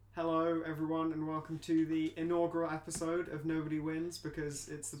everyone, and welcome to the inaugural episode of Nobody Wins, because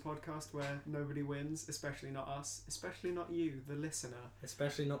it's the podcast where nobody wins, especially not us, especially not you, the listener.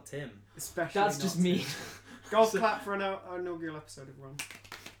 Especially not Tim. Especially That's not just Tim. me. Golf clap for an inaugural episode, everyone.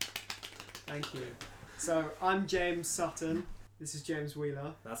 Thank you. So, I'm James Sutton, this is James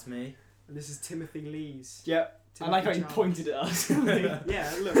Wheeler, That's me. and this is Timothy Lees. Yep. I like how you Charles. pointed at us.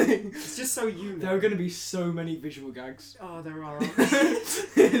 Yeah, look, it's just so you know. There are going to be so many visual gags. Oh, there are.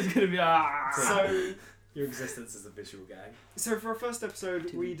 It's going to be So, Your existence is a visual gag. So for our first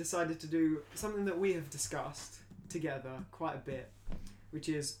episode, we decided to do something that we have discussed together quite a bit, which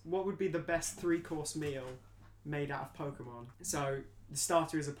is what would be the best 3-course meal made out of Pokemon. So the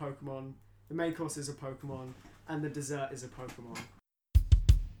starter is a Pokemon, the main course is a Pokemon, and the dessert is a Pokemon.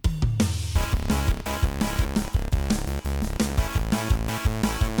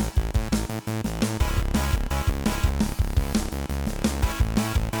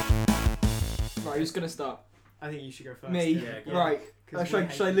 Right, who's going to start? I think you should go first. Me? Yeah, go. Right. 'Cause Should we I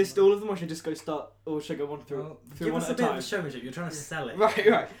hate list them. all of them, or should I just go start, or should I go one through Give one us at a a bit of time? a showmanship. You're trying to sell it.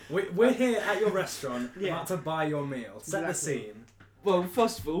 Right. We're here at your restaurant, Yeah. about to buy your meal. Set the Exactly. scene. Well,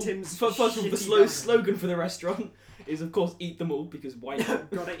 first of all, Tim's first of all, the shitty dining. slogan for the restaurant is, of course, eat them all, because why not?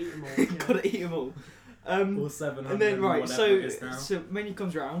 Gotta eat them all. Yeah. Gotta eat them all. Or 700 And then, right, whatever it is now. so menu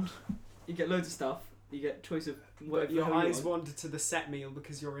comes round, you get loads of stuff, you get choice of whatever But your the hell you eyes want. wander to the set meal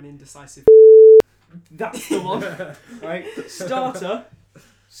because you're an indecisive. That's the one. Right, starter,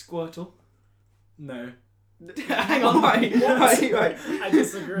 Squirtle. No. Hang on, right. I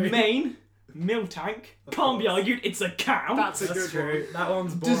disagree. Main, Miltank. Can't be argued, it's a cow. That's a That's good true. one. That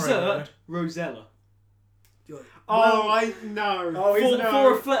one's boring. Dessert, Rosella. Oh, I know. Oh, he's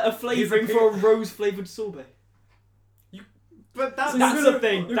For a flavouring He's a for a rose-flavoured sorbet. But that's, So That's you're gonna, a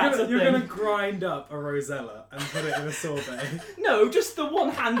thing, You're, that's gonna, a you're thing. gonna grind up a Rosella and put it in a sorbet. No, just the one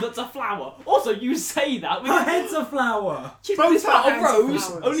hand that's a flower. Also, you say that. Her head's a flower. Yeah, Both it's not her a hands are rose.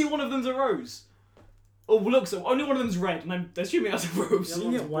 flowers. Only one of them's a rose. Oh, look, so only one of them's red, and I'm assuming that's a rose. You one's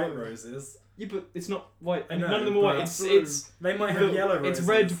can get white blue. roses. Yeah, but it's not white. I know, None of them are white. but It's They might have yellow roses. It's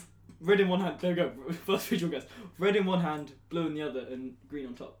red in one hand. There we go. First visual guess. Red in one hand, blue in the other, and green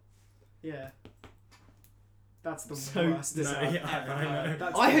on top. Yeah. That's the So- worst No, dessert yeah, ever I know. heard.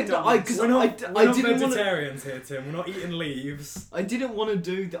 That's I the had dumbest. because We're not, I we're didn't not want to. vegetarians here, Tim. We're not eating leaves. I didn't want to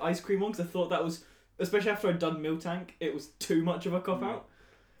do the ice cream one because I thought that was, especially after I'd done Miltank, it was too much of a cop out.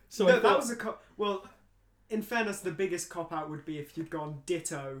 So No, I that thought, was a well, in fairness, the biggest cop out would be if you'd gone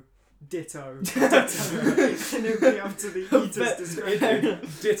ditto, ditto, ditto, and it would be up to the eater's discretion.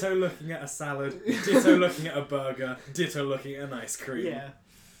 Ditto looking at a salad. Ditto looking at a burger. Ditto looking at an ice cream. Yeah.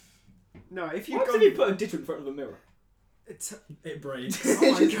 No, if you'd what gone, if you put a ditto in front of a mirror? It breaks.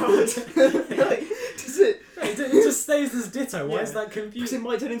 Oh my god. Does it? It just stays as ditto. Why Yeah. is that Because confusing? it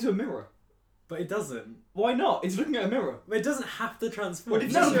might turn into a mirror. But it doesn't. Why not? It's looking at a mirror. It doesn't have to transform. What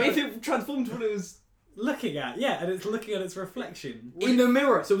if No, you- but if it transformed to what it was Looking at, yeah, and it's looking at its reflection. in the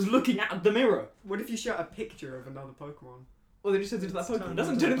mirror, so it was looking at the mirror. What if you shot a picture of another Pokemon? Well, then it just turns into that It's Pokemon. turned It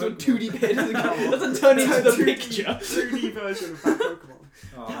doesn't into turn a into a 2D Pokemon. bit. It doesn't turn into the 2D picture. 2D version of that Pokemon.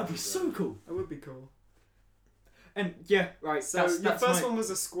 Oh, That would be so cool. That would be cool. And yeah, right. So your that's first my... one was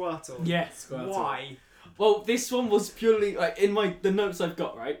a Squirtle. Yeah. Squirtle. Why? Well, this one was purely like in the notes I've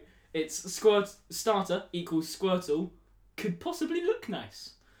got. Right, it's starter equals Squirtle could possibly look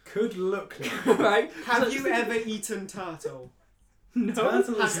nice. Could look like. Right? Have So- you ever eaten turtle? No.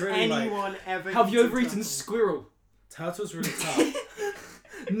 Turtle is Has really like. anyone ever? Have you ever eaten turtle? squirrel? Turtle's really tough.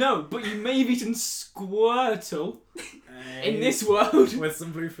 No, but you may have eaten Squirtle in Eh, this world. with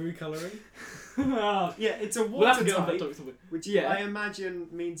some blue food colouring. Ah. Yeah, it's a We'll have water to get on that type, topic somewhere. which Yeah. I imagine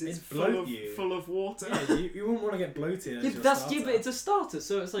means it's It'd full bloat of you. full of water. Yeah, you wouldn't want to get bloated. as Yeah, your but starter. but it's a starter,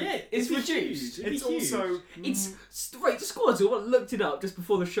 so it's like Yeah, it's it'd be reduced. huge. It'd It's be huge. also It's right. The Squirtle. I looked it up just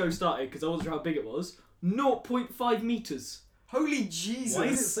before the show started because I wasn't sure how big it was. 0.5 meters. holy Jesus. Why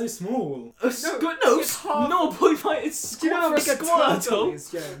is it so small? No, it's it's half- 0.5. It's Do you know how for big a turtle Squirtle.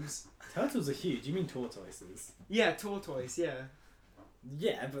 is, James? Turtles are huge. You mean tortoises? Yeah, tortoise. Yeah.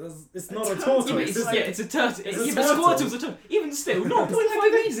 Yeah, but it's A not a turtle tortoise. Yeah, but it's, is like- yeah, it's a turtle. it's a Yeah, but Squirtle. Squirtle's a turtle. Even still,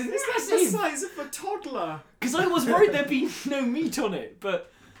 0.5 meters. Isn't It's that the same? size of a toddler. Because I was worried there'd be no meat on it,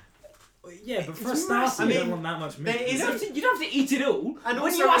 but Yeah, but for a It's starter, massive. you I don't mean, want that much meat. there is you don't have to eat it all. And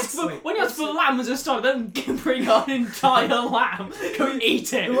when also you ask it's for like- when you ask for lamb as a starter, then bring an entire lamb. Go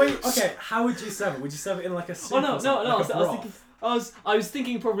eat it. Wait, okay, how would you serve it? Would you serve it in like a soup? Oh no, or something? no! Like a I was broth? thinking. I was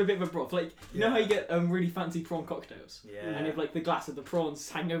thinking probably a bit of a broth. Like you know how you get really fancy prawn cocktails, Yeah. and you have like the glass of the prawns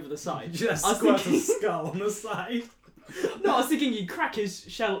hang over the side. Just I was squirt a thinking- skull on the side. No, I was thinking you crack his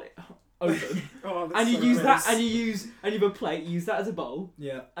shell open, Oh, that's and you so use that, gross. and you have a plate. You use that as a bowl,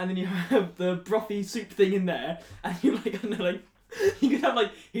 Yeah. and then you have the brothy soup thing in there, and you like, I don't know, like. You could have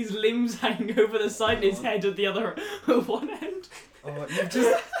like his limbs hanging over the side and his head at the other at one end. Oh,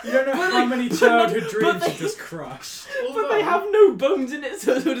 you don't know how like- many but childhood like- dreams but you just crushed. But they have no bones in it,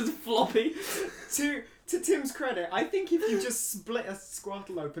 so it's just floppy. To Tim's credit, I think if you just split a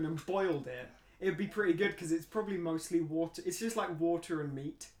Squirtle open and boiled it, it'd be pretty good because it's probably mostly water. It's just like water and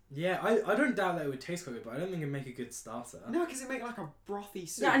meat. Yeah, I don't doubt that it would taste quite good, but I don't think it'd make a good starter. No, because it make like a brothy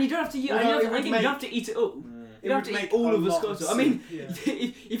soup. Yeah, and you don't have to. Well, and you, it don't, would again, make- you don't have to eat it all. Mm. You don't have to would eat make all of a lot of Squirtle. I soup, mean, yeah.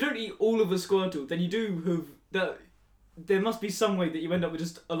 if you don't eat all of a Squirtle, then you do have that. There must be some way that you end up with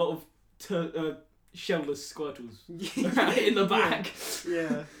just a lot of shellless Squirtles in the back.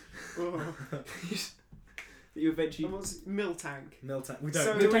 Yeah. Oh. That you eventually. And what's Miltank? Miltank. We don't.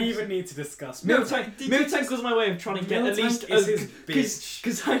 So- do we even need to discuss Miltank Did you Miltank was my way of trying to get at least is his bitch.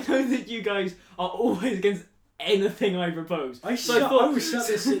 because I know that you guys are always against anything I propose. I So will shut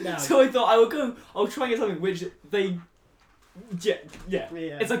this shit down. So I thought I'll try and get something which they. Yeah, Yeah.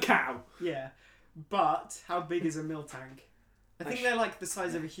 it's a cow. Yeah. But how big is a Miltank? I think they're like the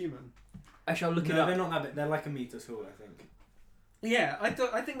size of a human. I shall look it No, up. they're not that big. They're like a meter tall, I think. Yeah, I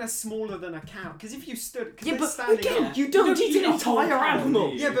think they're smaller than a cow. Because if you stood, cause Yeah, they're but standing again, up. you don't eat eat an a whole entire cow, animal.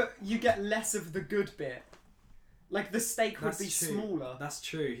 do you? Yeah, but you get less of the good bit. Like the steak would That's be true. smaller. That's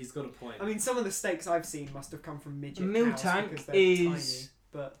true. He's got a point. I mean, some of the steaks I've seen must have come from midget Miltank cows because they're is-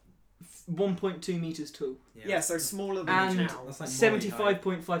 tiny. But 1.2 meters tall yeah, so smaller than and a cow. That's like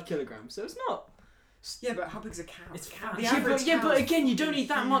 75.5 kilograms. So it's not. Yeah, but how big's a cow? It's Cow- fat. the Yeah, average but cow's again, you don't fucking eat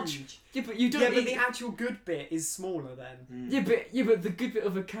that much. huge. Yeah, but you don't. Yeah, but eat, the actual good bit is smaller then. Mm. yeah, but the good bit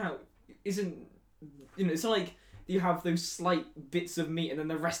of a cow isn't. You know, it's not like you have those slight bits of meat and then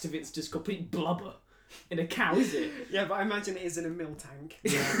the rest of it's just complete blubber. In a cow, is it? Yeah, but I imagine it is in a Miltank.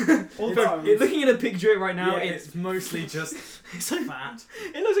 Yeah. All Bro, bones. looking at a picture right now, Yeah, it's it's mostly just it's like, fat.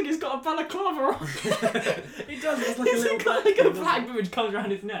 it looks like it's got a balaclava on. It does. It's like a It's little got black like a thing, black bit which comes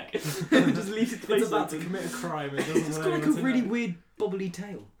around his neck and just leaves its face It's about to open. commit a crime. It doesn't It's want got like a anyone to really know. weird bobbly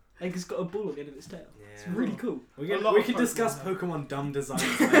tail. Like it's got a ball on the end of its tail. It's Yeah. really cool. We A can, lot we of can discuss Pokemon, Pokemon dumb designs.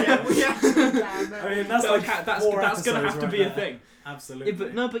 Yeah, we actually can. I mean, that's So like that's 4 that's gonna have episodes to right be a there. thing. Absolutely.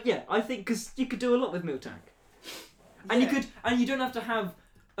 But yeah, I think because you could do a lot with Miltank, and you don't have to have.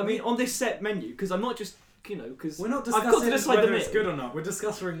 I mean, on this set menu, because I'm not just because we're not I've discussing got to decide the whether it's meal. good or not. We're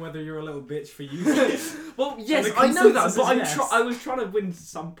discussing whether you're a little bitch for using it. Well, yes, the I know that, consensus but is yes. I was trying to win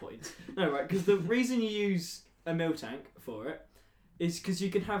some points. No, right? Because the reason you use a Miltank for it is because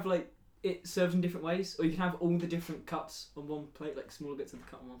you can have like it served in different ways, or you can have all the different cuts on one plate, like smaller bits of the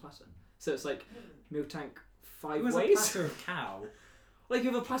cut on one platter. So it's like Miltank It 5 was a ways. platter of cow. Like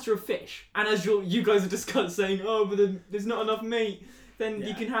you have a platter of fish, and as you guys have discussed saying, oh, but then there's not enough meat, then you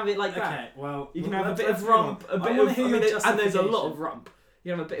Yeah. can have it like that. Okay, well, You can well, have a let's- bit of let's move on. rump, a I bit wanna of, hear I mean, your and there's a lot justification. of rump.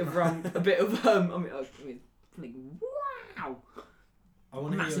 You have a bit of rump, a bit of like wow. I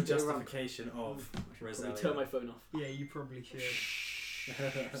want to hear your massive bit of rump. justification of Probably Rosalia. turn my phone off. Yeah, you probably should.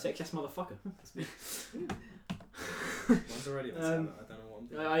 Sex ass motherfucker. That's me. One's already on I don't know what I'm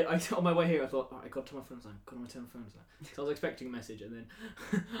doing. I on my way here I thought I got to my phone. I was like, got to turn my phone. So I was expecting a message and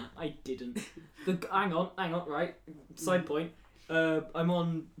then I didn't. Hang on, right. Side point. I'm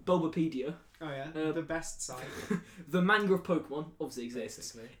on Bulbapedia. Oh yeah, the best site. The manga of Pokemon obviously exists.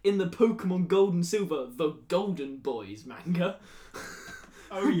 Basically. In the Pokemon Gold and Silver, the Golden Boys manga.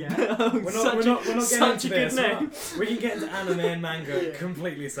 Oh yeah. We're not getting such into a good this. name. We can get into anime and manga Yeah.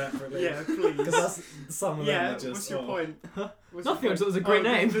 completely separately. Yeah, please. Because that's some of them Yeah, are just. what's your oh. point? What's Nothing, your I point? thought it was a great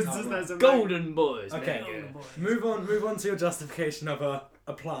name. There's a Golden Boys. Okay. manga. Boys. Move on to your justification of a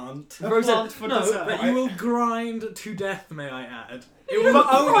plant. A Rosette- plant for no, dessert. That you will grind to death, may I add. It You will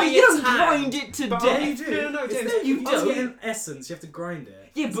don't grind- you don't grind it to But death. only do. No, It's James, there you once don't. get an essence, you have to grind it.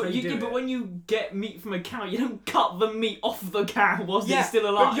 Yeah, That's how but you do but it. when you get meat from a cow, you don't cut the meat off the cow whilst Yeah, it's still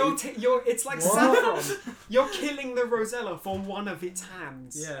but alive. it's like What? saffron. You're killing the Rosella for one of its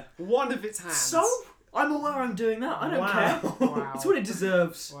hands. Yeah. One of its hands. So I'm aware I'm doing that. I don't Wow. care. Wow. It's what it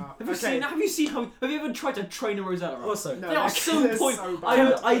deserves. Wow. Have you Okay. seen? Have you seen how? Have you ever tried to train a Rosella? Up? Also, No, They are that- so that's point. so I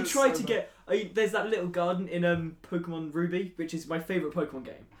bad. I That's tried so to bad. get. There's that little garden in Pokemon Ruby, which is my favourite Pokemon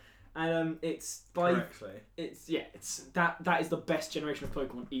game, and it's by correctly. it's that is the best generation of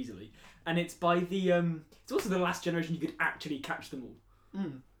Pokemon easily, and it's by the it's also the last generation you could actually catch them all.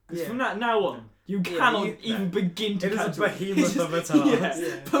 Mm. Because Yeah. from that now on, you cannot you- even begin to It is catch a them. behemoth of a It's task. yeah.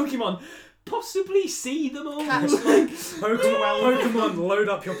 Yeah. Pokemon possibly see them all. Catch like Pokemon, load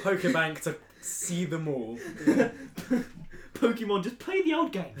up your Pokebank to see them all. Pokemon, just play the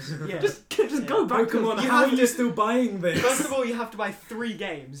old games. Yeah. Just go back. Pokemon, You how are have you to- still buying this? First of all, you have to buy 3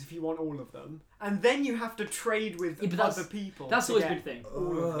 games if you want all of them, and then you have to trade with Yeah, but that's- other people. That's to always get been a thing.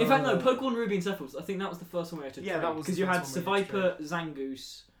 all of them. In fact, no, Pokemon Ruby and Sapphire. I think that was the first one we had to Yeah, trade. that was because the you had first one we had to Seviper,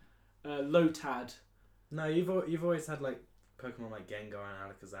 Zangoose, Lotad. No, you've always had like Pokemon like Gengar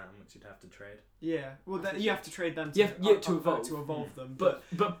and Alakazam, which you'd have to trade. Yeah, well, you have to trade them to, You have to evolve. them. But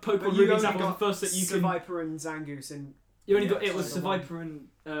Pokemon but you Ruby and only Sapphire was got the first that you can. Seviper and Zangoose in. You only Yeah, got it was so the one- Seviper and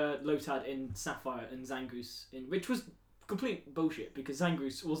Lotad in Sapphire and Zangoose in, which was complete bullshit because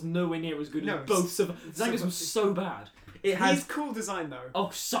Zangoose was nowhere near as good No, as both. Zangoose was so bad. It has He's cool design though. oh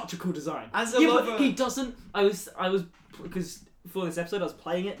such a cool design. As a Yeah, lover, but he doesn't. I was because for this episode I was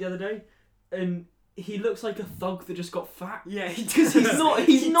playing it the other day, and he looks like a thug that just got fat. yeah, he Because he's not.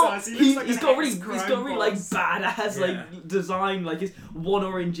 He's He not. does, he looks like He's an got really. ex-crime He's got really like boss. badass Yeah. like design. Like his one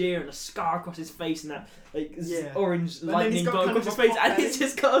orange ear and a scar across his face and that like Yeah. orange And then lightning he's got bolt kind across of his a face, pot and belly. he's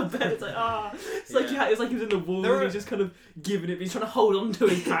just got a bed. It's like it's like Yeah. it's like he was in the wall There and are- he's just kind of giving it. He's trying to hold on to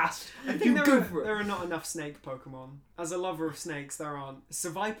his past. I You think go there for it. are not enough snake Pokemon. As a lover of snakes, there aren't.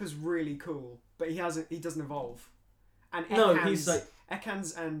 Seviper's really cool, but he doesn't evolve. And No, Ekans, he's like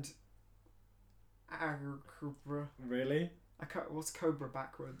Ekans and Cobra. Really? What's Cobra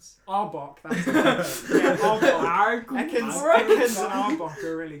backwards? Arbok. That's it. Yeah, Arbok. Ekans and Arbok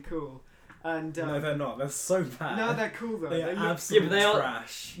are really cool. And No, they're not. They're so bad. no, they're cool though. they are look- absolute Yeah, but they are-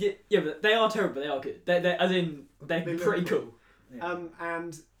 trash. yeah, but they are terrible. They are good. They're as in they're They look pretty cool. cool. Yeah.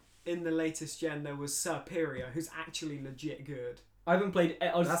 And in the latest gen, there was Serperior, who's actually legit good. I haven't played.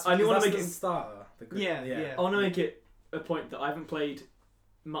 I That's only want to make the it. starter. Yeah. I want to make it a point that I haven't played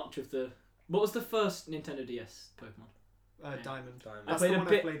much of the. What was the first Nintendo DS Pokemon? Diamond. Diamond. I That's played the a one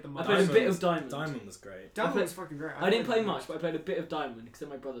bit- I played the I most. played a bit Diamond- of Diamond. Diamond was great. Diamond I was fucking great. I didn't play played much, but I played a bit of Diamond because then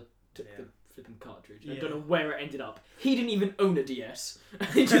my brother took Yeah. the flipping cartridge. I Yeah. don't know where it ended up. He didn't even own a DS.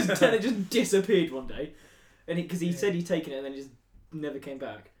 it just disappeared one day, and because he Yeah. said he'd taken it and then it just never came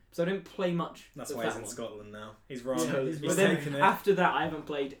back. So I didn't play much. That's of why he's that in one. Scotland now. He's wrong. Yeah, he's he's But then taken it. after that, I haven't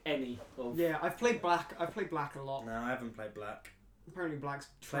played any of. Yeah, I've played Black. I've played Black a lot. No, I haven't played Black. Apparently Black's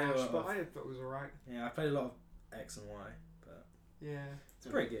Play a trash, lot but of- I thought it was alright. Yeah, I played a lot of X and Y, but Yeah. it's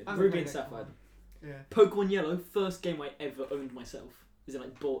pretty good. I- Ruby haven't and played it. Sapphire. Yeah. Pokemon Yellow, first game I ever owned myself. Is it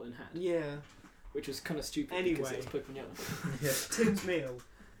like bought and had, Yeah. which was kind of stupid because Anyway. it was Pokemon Yellow. Yeah. Tim's meal.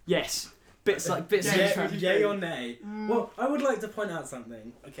 Yes, bits Yeah, of trash. Yay or nay? Mm. Well, I would like to point out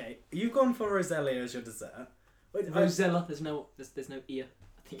something. Okay, you've gone for Roselia as your dessert. Wait, Rosella, there's no ear.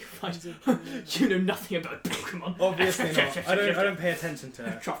 I think you're right. You know nothing about Pokemon. obviously not. I don't pay attention to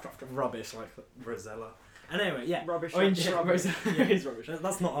Trough, trough, trough. rubbish like Rosella. And anyway, yeah, Rubbish. Orange rubbish. Rosella Yeah. is rubbish.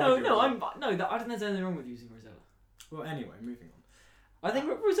 that's not No, arguable. I don't think there's anything wrong with using Rosella. Well, anyway, moving on. I think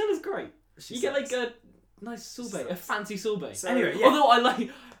Rosella's great. She You get like sucks. a nice sorbet, a Sucks. fancy sorbet. So- Anyway, yeah. Although I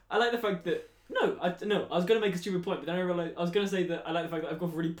like the fact that I was gonna make a stupid point, but then I realized I was gonna say that I like the fact that I've got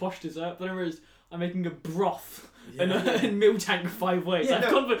a really posh dessert, but then I realized I'm making a broth and Yeah. a meal tank 5 ways. Yeah, I've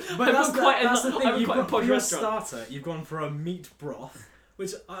no, gone for, But I've that's got the, quite that's the I've thing. got You've quite a got posh for your restaurant. starter. You've gone for a meat broth,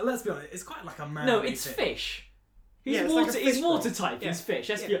 which let's be honest, it's quite like a man. No, it's fish. He's Yeah, it's like water. a he's fish water broth. type. Yeah. He's fish.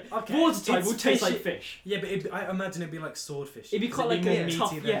 That's Yeah. Okay. water type It's will taste like fishy- fish. Yeah, but I imagine it'd be like swordfish. It'd be 'cause quite like more a meaty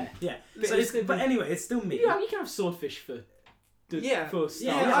tough- than, yeah. But, So it's- but anyway, it's still meat. You can have swordfish for Yeah. for Yeah, starters.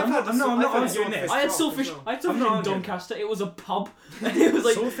 yeah, I've had I'm not I've had arguing swordfish this. I had broth swordfish. as well. I had I'm swordfish not in arguing. Doncaster. It was a pub, and it was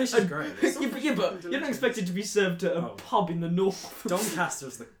like Swordfish a- is great. yeah, but you don't expect it to be served at a Oh. pub in the north.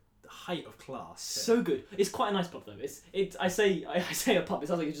 Doncaster's the height of class. So good. It's quite a nice pub though. I say a pub. It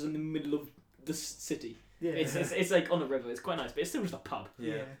sounds like it's just in the middle of the city. Yeah. It's like on a river. It's quite nice, but it's still just a pub.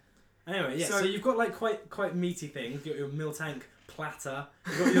 Yeah. Anyway, yeah. So- So, you've got like quite meaty things. You've got your meal tank platter.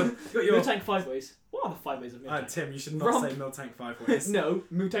 You've got your. Meal tank 5 ways. What are the 5 ways of meal tank? Tim, you should not Rump. say meal tank 5 ways. No,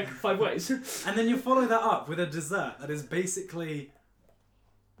 meal tank 5 ways. And then you follow that up with a dessert that is basically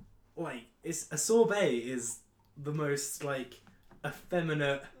like it's a sorbet is the most like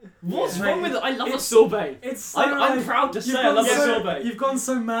effeminate. What's Yeah. wrong with it? I love a It's- sorbet. It's so I'm like, proud to you've say I gone love a so- sorbet. You've gone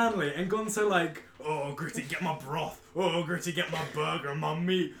so manly and gone so like, oh Gritty, get my broth. Oh Gritty, get my burger and my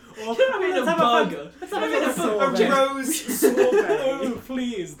meat. Oh, You don't mean a let's have fun- burger. Let's You have mean a a sorbet. rose sorbet. Oh,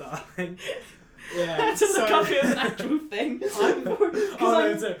 please, darling. Yeah. To look So- up it as an actual thing. Oh,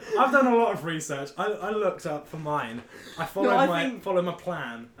 no, too. I've done a lot of research. I looked up for mine. I followed I think- followed my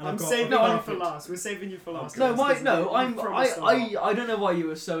plan. And I'm I've got saving a you perfect- for last. We're saving you for last. No, guys, why? 'cause No, you I'm. promised a lot. I don't know why you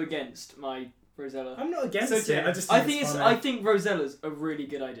were so against my Rosella. I'm not against So, it. Tim, I just I think think it's I funny. think Rosella's a really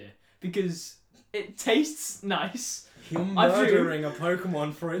good idea because it tastes nice. You're I do. murdering a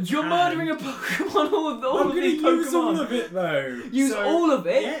Pokemon for its You're hand. murdering a Pokemon. All I'm of gonna these use all Pokemon. of it though. Use So- all of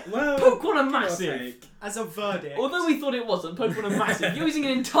it. Yeah, well, Pokemon are give or massive. take. As a verdict, Although we thought it wasn't, Pokemon are massive. You're using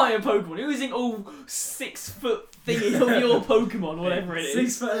an entire Pokemon. You're using all 6 foot thingy of your Pokemon, whatever it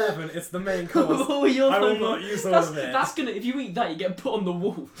is. 6'11", it's the main course. All your I will Pokemon. not use all That's, of it. that's gonna. If you eat that, you get put on the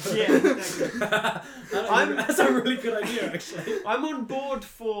wall. yeah, exactly. That's a really good idea, actually. I'm on board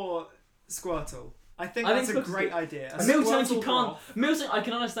for Squirtle. I think I that's think a great idea. A Miltank, Squirtle you can't. broth, Miltank, I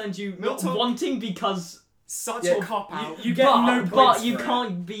can understand you not Miltank- wanting because. Such Yeah, a cop out. You get but, no but points you for it.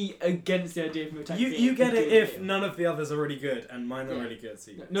 can't be against the idea of Miltank. You being you get a it good if meal. none of the others are really good, and mine are Yeah. really good.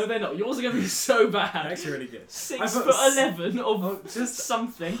 So you get No, they're not. Yours are going to be so They're bad. actually really good. 6'11" of Oh, just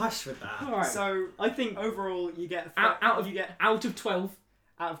something. hush with that. Alright. So I think overall, you get out of you get out of 12.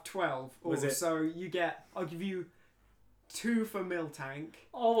 out of 12. Was it- So you get. I'll give you 2 for Miltank.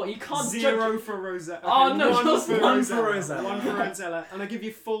 Oh, what, you can't 0 judge. for Rosella. Oh, no, 1 just for one Rosella. for Rosella. 1 for Rosella, and I give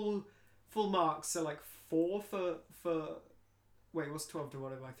you full marks. So like 4 for. Wait, what's 12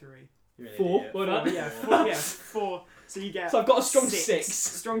 divided by 3? You're an 4. idiot. Well done. Yeah, 4. Yeah, 4. So you get. So I've got a strong 6. 6.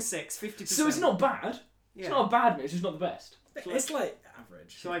 Strong 6. 50%. So it's not bad. Yeah. It's not a bad meal. It's just not the best. It's like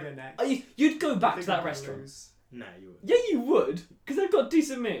average. Shall I go next? You'd go I back think to that I'm gonna restaurant. lose. No, you would. Yeah, you would, because they've got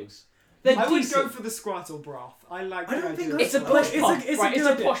decent meals. They're I would decent. go for the Squirtle broth. I like. I the don't idea think of It's a It's posh a- pub. it's a Right, good it's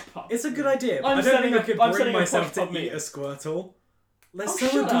a idea. posh pub. It's a good idea, but I'm I don't selling think I a- could I'm bring selling a myself posh to pub eat meal. a Squirtle. They're Oh, so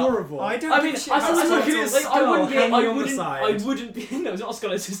shut up. adorable. I don't I mean, give a shit I about look at Squirtle. his I skull wouldn't be. hanging I on the wouldn't. side. I wouldn't be. No, it's not a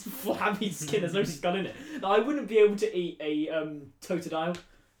skull. It's just flabby skin. There's no skull in it. No, I wouldn't be able to eat a Totodile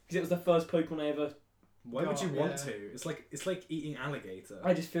because it was the first Pokemon I ever. Why would you God, want yeah. to? It's like eating alligator.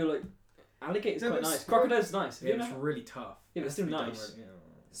 I just feel like alligator's No, quite but nice. Squirtle- Crocodile's nice. Have Yeah, you it's know? really tough. Yeah, but It still has to be done nice. right,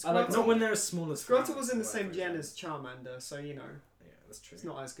 yeah. I like Squirtle- Not when they're as small as Squirtle flowers was in the or same whatever gen it's as Charmander, so you know Yeah, that's true. it's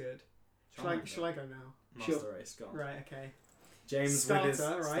not as good. Charmander. Shall I go now? Master Sure. Race, go on. Right. Okay. James Starter, with his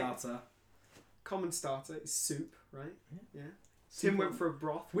right? starter. Common starter is soup, right? Yeah. Soup Tim went and- for a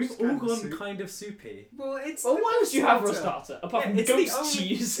broth. which We've is all kind of gone soup. kind of soupy. Well, it's. Well, the what else do you have for a starter. starter apart Yeah, from it's the goat's only-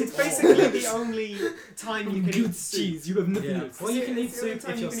 cheese? It's basically the only time you can eat goat's soup. cheese. You have nothing Yeah. else. Well, you can eat It's the only soup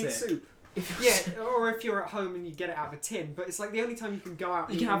time if you you're can eat sick. soup. Yeah, or if you're at home and you get it out of a tin. But it's like the only time you can go out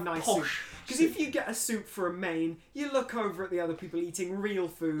and You eat can a have nice soup. posh. Because if you get a soup for a main, you look over at the other people eating real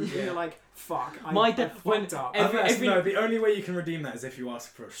food and Yeah. you're like, fuck, My I dad- fucked when up. every- No, the only way you can redeem that is if you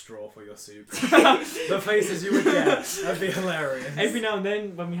ask for a straw for your soup. The faces you would get, that'd be hilarious. Every now and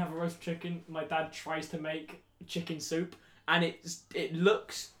then, when we have a roast chicken, my dad tries to make chicken soup, and it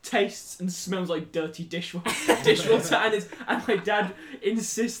looks, tastes, and smells like dirty dishwater, and my dad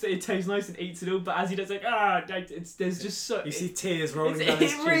insists that it tastes nice and eats it all. But as he does, like there's just so. You see tears rolling It's- down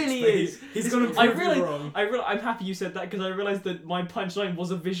his it cheeks. really but is. He's It's- gonna I prove really- you wrong. I'm happy you said that because I realised that my punchline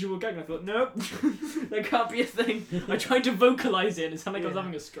was a visual gag. And I thought, nope, that can't be a thing. I tried to vocalise it, and it sounded like I was Yeah.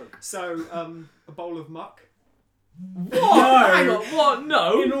 having a stroke. So, a bowl of muck. What? No. Hang on, what?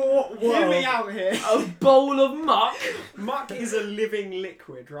 No. In what world? Hear me out here. A bowl of muck. Muck is a living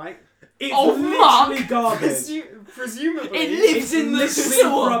liquid, right? It's Oh, literally garbage. Presumably. It lives It's in the literally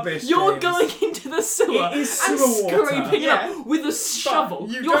sewer. rubbish, You're James. going into the sewer It is and sewer water. scraping it Yeah. up with a shovel.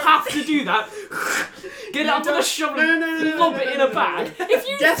 you You'll don't- have to do that. Get it You up with a don't- shovel No, and no, no, no, lob no, it no, in no, a no, bag. no. If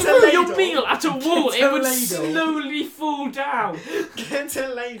you Get a threw your ladle. meal at a wall, Get it a would ladle. slowly fall down. Get a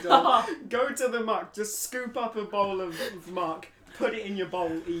ladle, go to the muck, just scoop up a bowl of muck, put it in your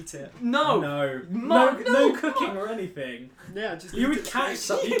bowl, eat it. No. No. Muck, no no, cooking or anything. Yeah, just You eat would it catch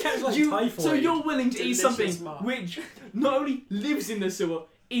straight. some. You catch like You- typhoid. so you're willing to eat Delicious something muck. which not only lives in the sewer,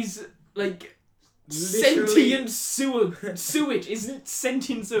 is like Literally- sentient sewage. Is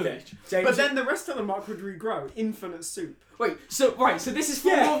sentient sewage. James, But then the rest of the muck would regrow. Infinite soup. Wait, so this is for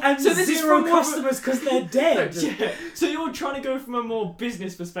yeah, more, and so this is zero for more of a- customers because they're dead. Yeah. So you're trying to go from a more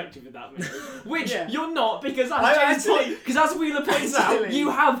business perspective with that, which Yeah. you're not because I because as Wheeler points out, actually- you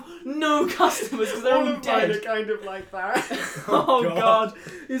have no customers because they're All all of mine are dead. kind of like that. Oh God. God,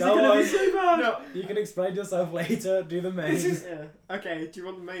 is it Go gonna be on. so bad? No, You can explain yourself later. Do the main. this is... Yeah. Okay, do you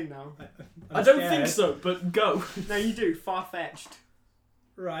want the main now? I don't think so, but go. No, you do. Far-fetched.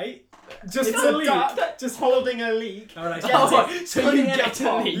 Right. Just It's a a leak. duck Just holding a leak. Alright. Get Oh, it. so Put you it in get a a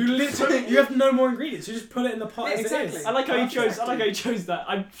pot. leak. You literally you have no more ingredients. You just put it in the pot Yeah, as exactly. it is. I like how you chose. I Exactly. like how you chose that.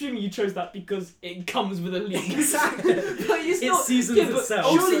 I'm assuming you chose that because it comes with a leak. Exactly. But it's It not. seasons yeah, but itself.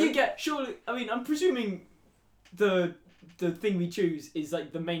 Surely Also- you get. Surely, I mean, I'm presuming the the thing we choose is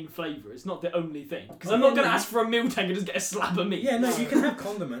like the main flavour. It's not the only thing. Because I'm not going to ask for a meal tank and just get a slab of meat. Yeah, no, you can have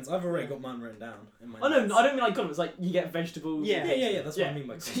condiments. I've already got mine written down in my Oh no, notes. I don't mean like condiments. Like you get vegetables. Yeah. That's what I mean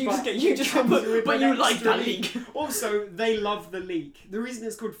by So condiments. you just but you like that leek. Also, they love the leek. The reason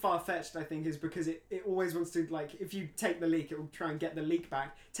it's called far-fetched, I think, is because it always wants to, like, if you take the leek, it will try and get the leek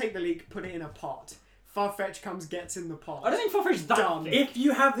back. Take the leek, put it in a pot. Far-fetched comes, gets in the pot. I don't think Farfetch is that Done. big. If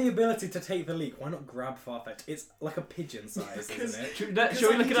you have the ability to take the leek, why not grab Farfetch? It's like a pigeon size, isn't it? Shall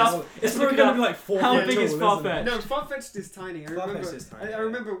we look it up? It's Let's look probably it going to up. be like 4 How feet big is tall, isn't Farfetch? it? No, far-fetched is tiny. Farfetched is tiny, I yeah.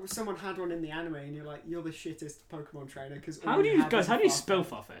 remember someone had one in the anime, and you're like, you're the shittest Pokemon trainer because How do you spell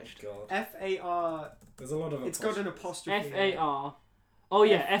Farfetched? God. F-A-R. There's a lot of It's got an apostrophe. F-A-R. Oh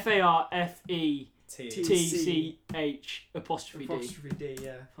yeah, F-A-R-F-E-T-C-H apostrophe D. Apostrophe D,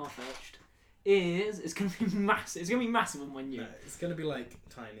 yeah. Farfetched it's gonna be massive. It's gonna be massive on my new. No, it's going to be like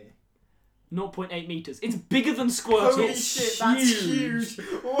tiny. 0.8 meters. It's bigger than Squirtle. Holy It's shit, that's huge. huge!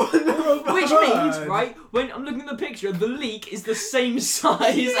 What the Which fuck? means, right, when I'm looking at the picture, the leek is the same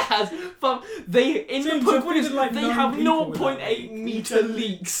size as. They in the Seems Pokemon like there's, like, they nine have people with that 0.8 leek. meter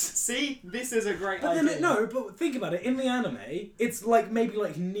leeks. See, this is a great But idea. then, but think about it. In the anime, it's like maybe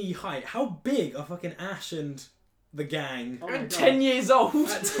like knee height. How big are fucking Ash and the gang? Oh my I'm God. 10 years old.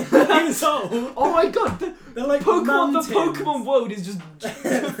 At 10 years old, Oh my god, they're like the mountains. Pokemon world is just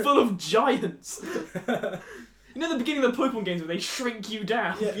full of giants. You know the beginning of the Pokemon games where they shrink you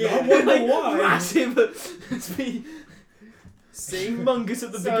down? Yeah. I wonder Like, why. massive. It's been See? humongous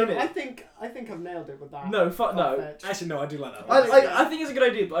at the So beginning. I think I've nailed it with that. No, fuck no. Far-fetched. Actually, no, I do like that one. I think it's a good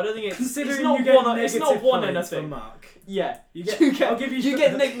idea, but I don't think it's. Considering it's not you get one. negative It's not one points for anything. Mark. Yeah, You get. I'll give you. You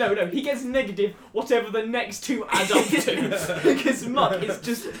get no. He gets negative whatever the next two add up to, because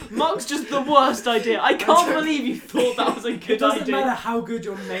Mark's just the worst idea. I can't believe you thought that was a It good doesn't idea. matter how good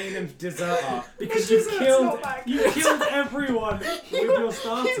your main and dessert are because The you've dessert's killed not that you good. killed everyone with your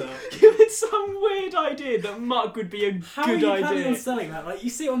starter. You had some weird idea that Mark would be a How good are you planning on idea. selling that? Like you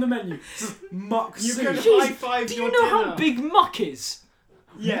see it on the menu, muck You soup. can Jeez, high five Do your you know dinner. how big Muck is?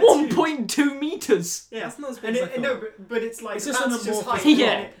 Yeah, it's huge. 1.2 meters. Yeah, That's not as big and as I it, no, thought. but it's like It's just that's an just amorphous height.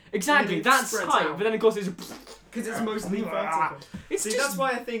 Yeah, exactly. And it That's spreads height, out. but then of course it's. Because it's mostly vertical. It's See, just. that's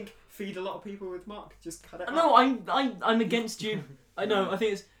why I think feed a lot of people with Mark. Just cut it. No, up. I'm against you. I know. I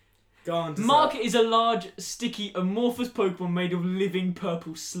think it's. Go on. Dessert. Mark is a large, sticky, amorphous Pokemon made of living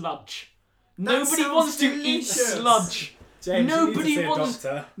purple sludge. Nobody sounds wants to eat delicious. sludge. James, Nobody you need to see wants- a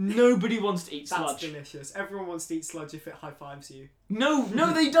doctor. Nobody wants to eat That's sludge. delicious. Everyone wants to eat sludge if it high fives you. No,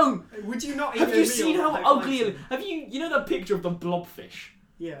 they don't. Would you not eat Have a you meal seen that how high ugly fives it? Have you know that picture of the blobfish?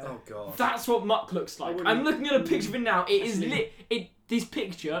 Yeah. Oh god. That's what Muck looks like. wouldn't- I'm looking at a picture of it now. It is Actually- This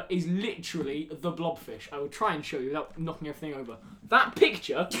picture is literally the blobfish. I will try and show you without knocking everything over. That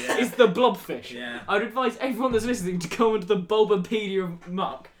picture Yeah. is the blobfish. Yeah. I would advise everyone that's listening to go into the Bulbapedia of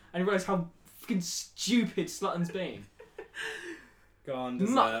Muck and realise how fucking stupid Slutton's being. Go on.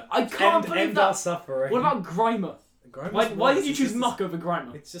 Dessert. Muck, I can't believe end our that. suffering. What about Grimer? Grimer's Why worse. did you It's choose just- Muck over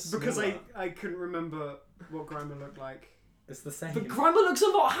Grimer? It's just Because smaller. I couldn't remember what Grimer looked like. It's the same. But Grimer looks a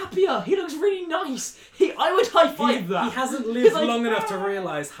lot happier. He looks really nice. I would high five that. He hasn't lived like, long enough to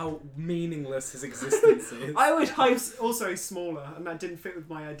realise how meaningless his existence is. I would high. Also, he's smaller, and that didn't fit with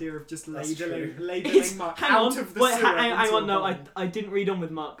my idea of just That's ladling It's, Mark hang out on, of the wait, sewer. hang into on, a no, pond. I didn't read on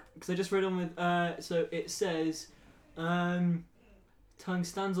with Mark, because I just read on with, so it says, tongue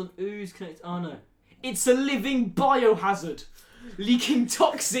stands on ooze, connect, oh no. It's a living biohazard, leaking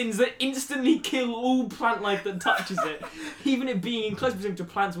toxins that instantly kill all plant life that touches it. Even it being in close proximity to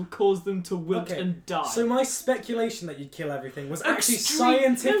plants will cause them to wilt Okay, and die. So my speculation that you'd kill everything was actually Extreme-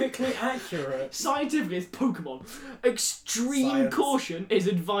 scientifically accurate. Scientifically, it's Pokemon. Extreme Science. caution is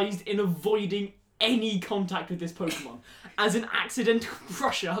advised in avoiding any contact with this Pokemon, as an accidental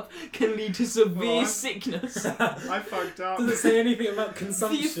brush up can lead to severe What? sickness. I fucked up. Does it say anything about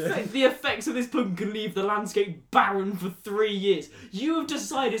consumption? The effects of this Pokemon can leave the landscape barren for 3 years. You have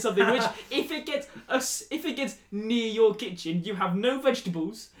decided something which, if it gets near your kitchen, you have no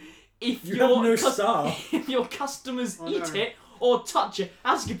vegetables. If You your have no staff. if your customers Oh, eat no. it or touch it,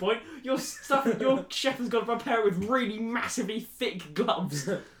 that's a good point. Your chef has got to prepare it with really massively thick gloves.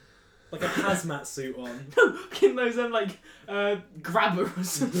 Like a hazmat suit on. In those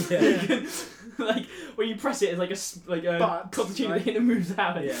grabbers, Yeah. like when you press it, it's like a But, concertina right. and it moves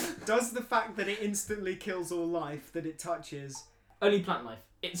out. Yeah. Does the fact that it instantly kills all life that it touches... Only plant life.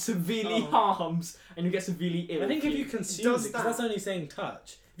 It severely Oh. harms, and you get severely ill. I think if you consume Does it, because that- that's only saying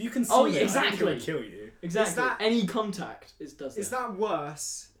touch. If you consume Oh, it, yeah, I think it exactly. would kill you. exactly Is that- any contact does Is that. that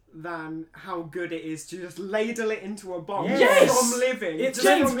worse than how good it is to just ladle it into a bowl Yes! from living. It's just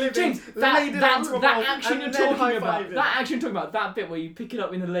James, from living, James, ladle it into a that bowl, action and you're then talking high-five about, it. that action you're talking about, that bit where you pick it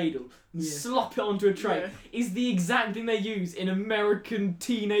up in a ladle and Yeah. slop it onto a tray, Yeah. is the exact thing they use in American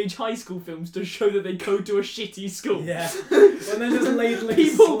teenage high school films to show that they go to a shitty school. Yeah. When they're just ladling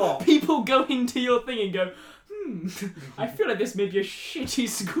slop. People go into your thing and go, I feel like this may be a shitty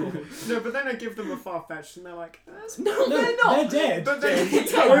school. No, but then I give them a Farfetch'd and they're like, that's No, No, they're not. They're dead. But then There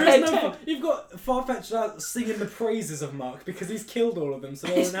is they're no dead. You've got Farfetch'd out singing the praises of Mark because he's killed all of them, so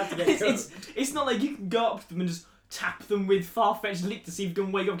they don't have to get It's, killed. it's not like you can go up to them and just tap them with Farfetch'd leak to see if you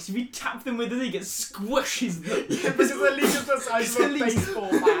can wake up. Because if you tap them with the leak, it squishes them. yeah, because the leak is the size of a baseball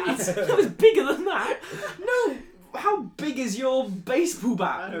bat. That was bigger than that. No, how big is your baseball I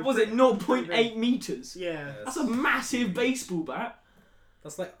bat? don't Was it know, 0.8 meters? Yeah. That's a massive baseball bat.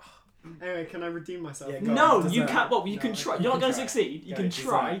 That's like, Anyway, can I redeem myself? Yeah, go No, on, you dessert. can't. Well, you No, can try. you You're not can going to try. succeed. You go, can dessert.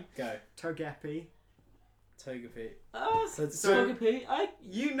 try. Go. Togepi. Togepi. So, So- Togepi,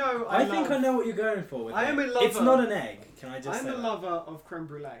 You know I love, think I know what you're going for with I it. am a lover. It's not an egg. Can I just I'm say a that? lover of creme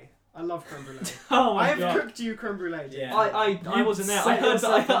brulee. I love creme brulee. Oh I my have god. cooked you creme brulee. James. Yeah. I You wasn't there. I set heard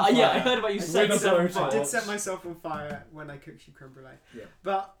yourself that. on Yeah, I fire. heard about you With setting yourself on those fire. I did torch. set myself on fire when I cooked you creme brulee. Yeah.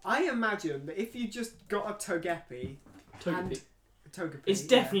 But I imagine that if you just got a Togepi, Togepi. Togepi, It's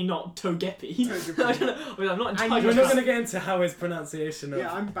definitely not Togepi. Togepi. I don't know. I mean, I'm not And entirely We're sure. not going to get into how his pronunciation of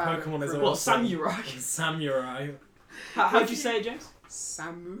Yeah, I'm bad at Pokemon is pronunciation. What, awesome. Samurai? Samurai. How'd you say it, James?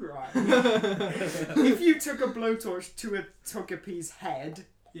 Samurai. If you took a blowtorch to a Togepi's head,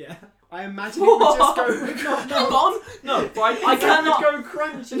 Yeah. I imagine it would just go. Hang on! No, right, I cannot. go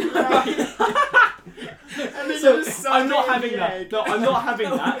crunchy. Right? And then So, you just suck I'm not it in having the that. egg. No, I'm not having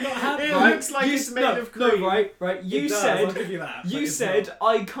that. It Right? looks like You it's s- made no, of cream. No, right. You It does, I'll said. give you that. but You it's said not.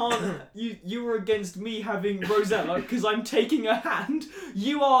 I can't. You were against me having Rosella because I'm taking a hand.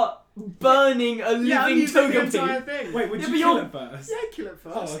 You are burning a Yeah, I'm living using the entire Togepi. thing. Wait, would Yeah, you but kill you're- it first? Yeah, kill it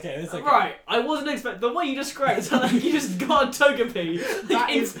first. Oh, okay. It's okay. Right, I wasn't expecting the way you described it. Sounded like you just got a Togepi, That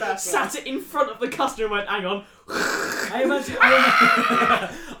in- is better. sat it in front of the customer and went, "Hang on."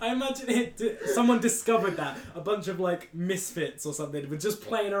 I imagine someone discovered that a bunch of like misfits or something were just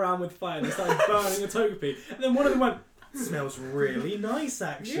playing around with fire and they started burning a Togepi, and then one of them went, "Smells really nice,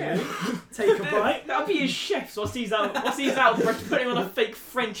 actually." Yeah. Take a bite. That'd be his chef. Whilst he's out putting on a fake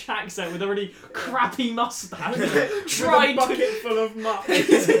French accent with a really crappy mustache. With Tried a to bucket full of muck.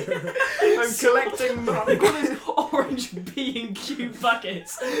 I'm collecting muck. They've got those orange B&Q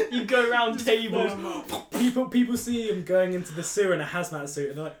buckets. You go around tables. People see him going into the sewer in a hazmat suit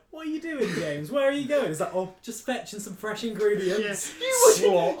and they're like, "What are you doing, James? Where are you going?" He's like, "Oh, just fetching some fresh ingredients."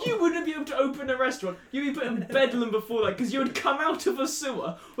 You wouldn't be able to open a restaurant. You'd be put in bedlam before that because you would come out of a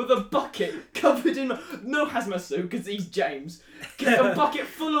sewer with a bucket covered in no hazmat suit because he's James. A bucket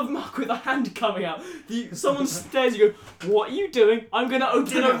full of muck with a hand coming out. Someone stares. You go, "What are you doing?" "I'm going to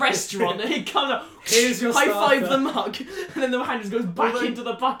open a restaurant." And he comes out. Here's your high five starter. the muck, and then the hand just goes back Although- into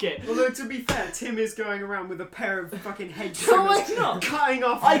the bucket. Although to be fair, Tim is going around with a pair of fucking hedge No, I'm trimmers, not. cutting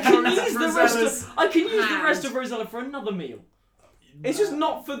off. I can hands use of the rest Rosella's of the hand. rest of Rosella for another meal. It's just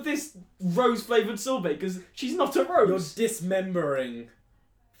not for this rose flavoured sorbet because she's not a You're rose. dismembering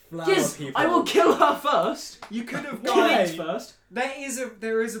flower Yes, people. I will kill her first. You could have Kill gone. Why? it first.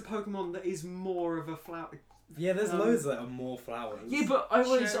 There is a Pokemon that is more of a flower. Yeah, there's Um, loads that are more flowers. Yeah, but I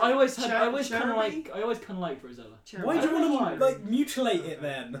always kind of liked Rosella. Cherry. Why do you I don't know want to why. like mutilate it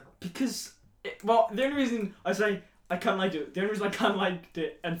then? Because the only reason I say I kind of liked it, the only reason I kind of liked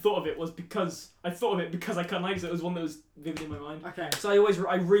it and thought of it was because I thought of it because I kind of liked it. It was one that was vivid in my mind. Okay. So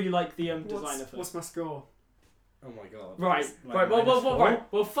I really like the designer first. What's my score? Oh my god. Right, It's like right, well, -4.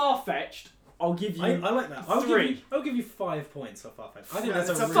 well, far-fetched, I'll give you... I like that. three. I'll give you 5 points for Farfetch'd. I think Yeah, that's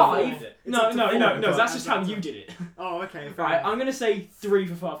it's a a really five. good idea. No, It's up to no, four. that's just how you did it. Oh, okay. fair Right, enough. I'm going to say 3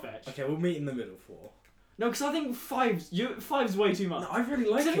 for far-fetched. Okay, we'll meet in the middle 4. No, because I think 5's way too much. No, I really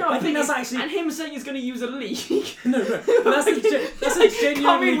like it. No, I think that's actually And him saying he's going to use a leak. no. That's a Coming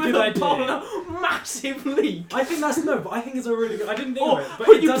genuinely with good a bowl idea. of massive leak. I think that's but I think it's a really good. I didn't think Or of it, but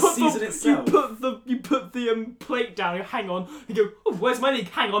when it you does put season itself. You put the plate down. You hang on. You go. Oh, where's my leak?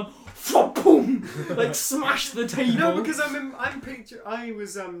 Hang on. Boom! Like smash the table. No, because I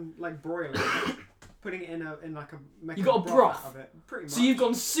was like broiling, putting it in like a. You got a broth? out of it, pretty much. So you've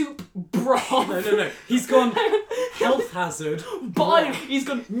gone soup broth. No. He's gone health hazard. He's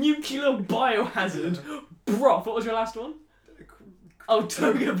gone nuclear biohazard broth. What was your last one? Oh,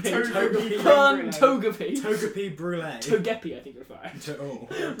 Togepi. Togepi. Togepi. Togepi brulee. Togepi, I think you're fine. Oh.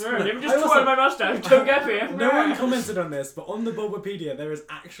 Let me just twirl my mustache. Togepi. No one commented on this, but on the Bulbapedia there is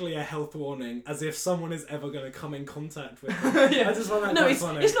actually a health warning, as if someone is ever going to come in contact with them. Yeah. I just find that No, quite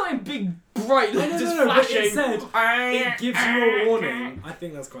funny. it's not in big, bright, No, just but flashing. it said it gives you a warning. I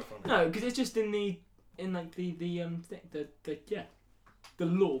think that's quite funny. No, because it's just in the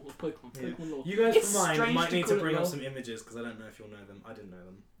lore of Pokemon. Yeah. Pokemon lore. You guys It's for mine strange might to need call to it bring up lore. some images because I don't know if you'll know them. I didn't know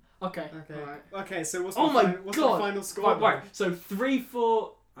them. Okay. Okay. Alright. Okay. So what's Oh the my what's God. the final score? Right. So 3,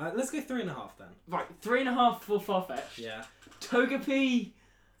 4. Let's go 3.5 then. Right. 3.5 for Farfetch. Yeah. Togepi.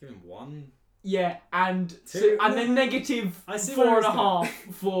 Give him 1. Yeah, and Two. then negative I see where it's 4.5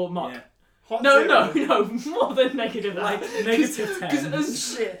 for Muck. Yeah. Hot No, zero. more than negative that. Like negative 10. Because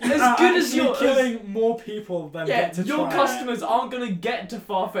as good as Actually your killing more people than get to your try customers aren't gonna get to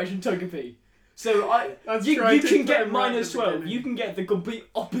Farfetch and Togepi. So That's you right, can put get him right at minus the 12. beginning. You can get the complete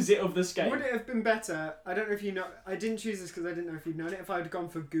opposite of the scale. Would it have been better? I don't know if you know. I didn't choose this because I didn't know if you'd known it. If I had gone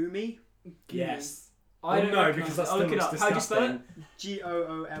for Goomy, Yes. I Well, don't no, recognise because it. that I'll still look it looks up. How do you spell it? Goomy.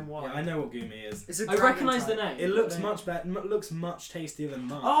 Goomy. Yeah, I know what Goomy is. It's a I dragon recognise the type. name. It looks much better. Looks much tastier than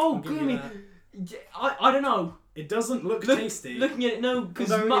Mark. Oh, I'll give you Goomy. that. Yeah, I don't know. It doesn't look Look- tasty. Looking at it, no,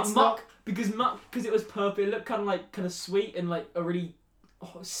 because Although it's Muck, because it was purple. It looked kind of sweet and like a really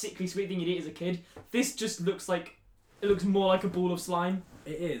sickly sweet thing you'd eat as a kid. This just looks like it looks more like a ball of slime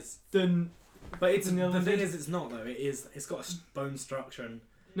It is. than. But it's And the other the thing thing- is, it's not though. It is. It's got a bone structure and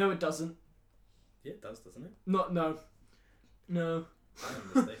No, it doesn't. yeah, it does, doesn't it? No. I made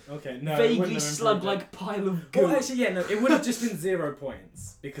a mistake. Okay, no. it Vaguely wouldn't have improved slug-like pile of goo. Well, actually, yeah, no. It would have just been 0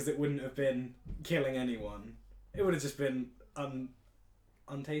 points because it wouldn't have been killing anyone. It would have just been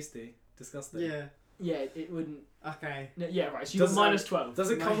untasty, disgusting. Yeah. Yeah, it wouldn't. Okay. No, yeah, right. So you Does got it- minus 12.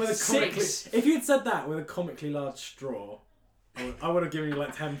 Does it come with a comically? Six. If you had said that with a comically large straw, I would have given you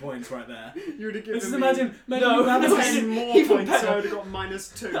like 10 points right there. You would have given Just me imagine No, you had no, a 10 more even points, better. so I would have got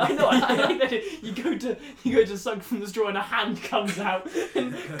 -2. I know. I like that. You go to suck from the straw and a hand comes out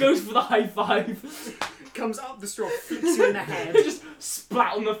and goes for the high five. Comes up the straw, flicks you in the head. It just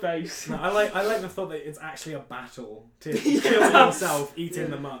splat on the face. No, I like the thought that it's actually a battle to kill yourself eating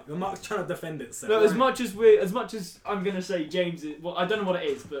the muck. The muck's trying to defend itself. No, as much as I'm gonna say James is, well, I don't know what it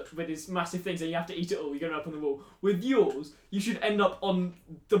is, but with his massive things and you have to eat it all, you're going up on the wall. With yours, you should end up on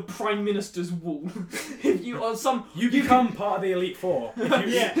the Prime Minister's wall. If you on some You become part of the Elite Four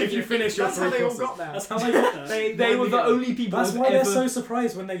if you finish your That's 3 how they all courses. got there. That's how they got there. they were the only people That's who've why ever they're so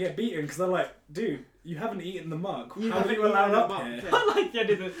surprised when they get beaten, because they're like, dude, you haven't eaten the muck. You How are haven't you allowed eaten the up muck, here? yeah. I like the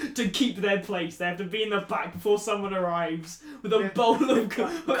idea that to keep their place, they have to be in the back before someone arrives with a Yeah. bowl of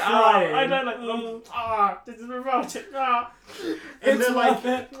Crying. I don't like this is revolting. And It's they're like, worth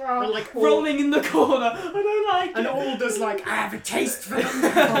it. they're like all, Rolling in the corner. I don't like and it. Alder's like, I have a taste for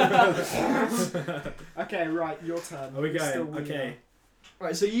them. Okay, right, your turn. Are we You're still going? winning. Okay.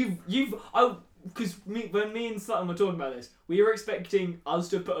 Right, so because when me and Sutton were talking about this, we were expecting us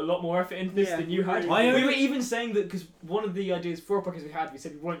to put a lot more effort into this Yeah, than you had. really. We were even saying that because one of the ideas for a podcast we had, we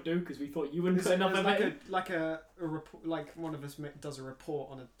said we won't do because we thought you wouldn't There's, put enough there's effort. like in. a report, like one of us does a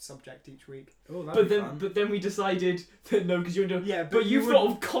report on a subject each week. Oh, that'd But be then, fun. but then we decided that no, because you wouldn't do. Yeah, But you've would-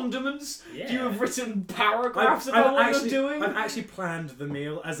 thought of condiments. Yeah. You have written paragraphs about what you're doing. I've actually planned the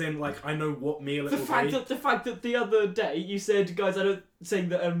meal, as in, like, I know what meal it The will fact be. that the other day you said, guys, I don't saying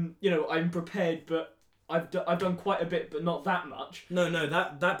that I'm prepared, but I've done quite a bit, but not that much. No,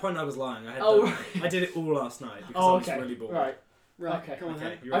 that point I was lying. I had Oh, done- I did it all last night because Oh, I was okay. really bored. Right. Right, Okay. come on Okay,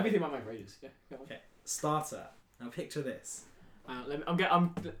 then. you I've ready? been thinking about my grades. Yeah. Go on. Okay. Starter. Now picture this.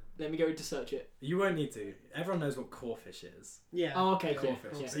 Let me go to search it. You won't need to. Everyone knows what corfish is. Yeah. Oh, okay, cool.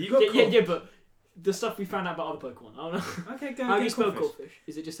 Corfish. Yeah. So you got yeah, but the stuff we found out about other Pokemon. I don't know. Okay, go. How do get you spell corfish. corfish?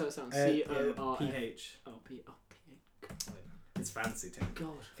 Is it just how it sounds? Yeah, C-O-R-F. PH. Oh, P. It's fancy, Tim. God.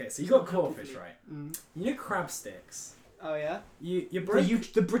 Okay, so you got corfish, right? Mm. You know crab sticks. Oh yeah. You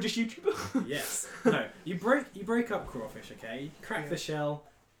break. The British YouTuber. Yes. No. You break up crawfish. Okay. You crack the shell.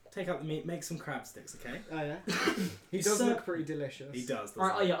 Take out the meat. Make some crab sticks. Okay. Oh yeah. He You does ser- look pretty delicious. He does.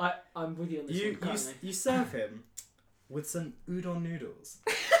 Alright, doesn't he? I'm with you on this You one. currently. you serve him with some udon noodles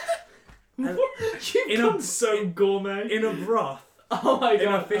What? in You've a- gone so gourmet. in a broth, Oh my in a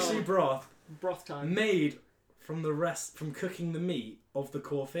god. fishy Oh. broth Broth time. made from cooking the meat of the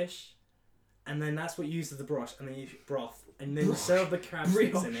corfish, and then that's what you use as the broth, and then you Broth. serve the crab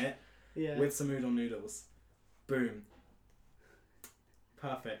sticks in Brioche. it Yeah. with some udon noodles. Boom.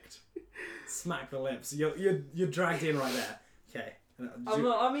 Perfect. Smack the lips. You're dragged in right there. Okay. Do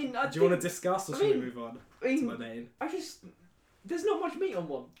you want to discuss, or I should we mean- move on I to my mean, main? there's not much meat on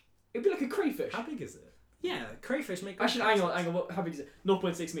one. It'd be like a crayfish. How big is it? Yeah, crayfish make. Actually, hang on. How big is it?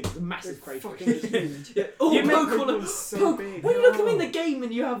 0.6 meters. A massive They're crayfish. fucking huge. Yeah. Oh, You make Pokemon Pokemon so big. When you look at them in the game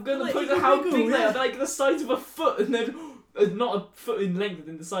and you have got Like, Pokemon, how wiggle, big they yeah. are, they're like the size of a foot, and then not a foot in length,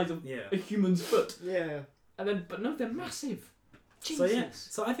 and the size of Yeah. a human's foot. Yeah. And then, but no, they're massive. Jesus. So yeah,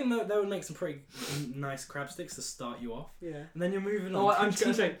 so I think that would make some pretty nice crab sticks to start you off, Yeah. and then you're moving Oh, on. I'm just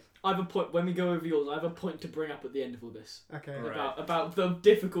gonna say, I have a point. When we go over yours, I have a point to bring up at the end of all this Okay. Right. about the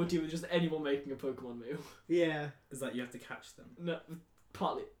difficulty with just anyone making a Pokemon meal. Yeah. Is that you have to catch them. No,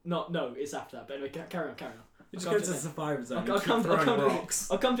 partly. No, it's after that. But anyway, carry on. You just I'll go come to the to Survivor Zone I'll and come keep to throwing the-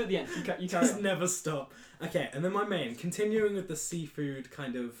 rocks. I'll come to it at the end. You carry Just on. never stop. Okay, and then my main, continuing with the seafood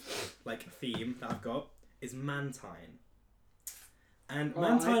kind of like theme that I've got, is mantine. And Oh,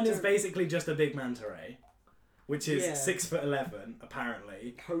 mantine I is don't- basically just a big manta ray, which is Yeah. 6'11"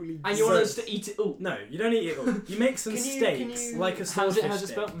 apparently. Holy. And you want So- us to eat it all. No, you don't eat it all. You make some Can you- steaks, can you- like a How's swordfish it steak.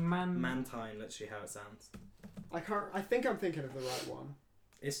 spelled? Mantine, literally how it sounds. I can't. I think I'm thinking of the right one.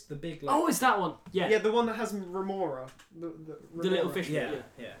 It's the big. Like, Oh, it's that one. Yeah. Yeah, the one that has Remora. The little Remora. fish. yeah,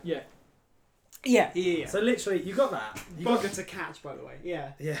 Yeah. yeah. Yeah. So literally, you got that. You got, Bugger to catch, by the way.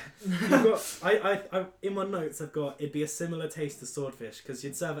 Yeah. yeah. You got. I. In my notes, I've got. It'd be a similar taste to swordfish because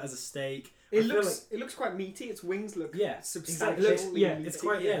you'd serve it as a steak. I It feel looks quite meaty. Its wings look Yeah, substantial. exactly. yeah, It's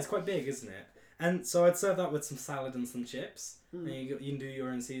quite. Yeah, it's quite big, isn't it? And so I'd serve that with some salad and some chips. Mm. And you can do your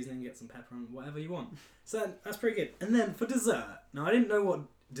own seasoning, get some pepper and whatever you want. So that's pretty good. And then for dessert, now I didn't know what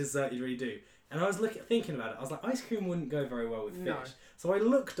dessert you'd really do, and I was thinking about it. I was like, ice cream wouldn't go very well with fish. No. So I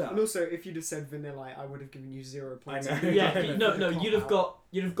looked up. And also, if you'd have said vanilla, I would have given you 0 points. I know. Yeah. No. Cop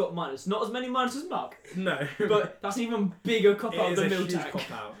You'd have out. got minus. Not as many minus as Mark, No, but that's an even bigger cop out it is than a the huge milk tank.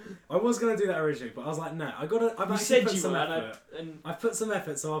 cop out. I was gonna do that originally, but I was like, no, I've You actually said put you some were, effort. and I've put some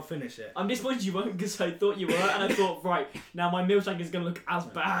effort, so I'll finish it. I'm disappointed you weren't because I thought you were, and I thought, right, now my milk tank is going to look as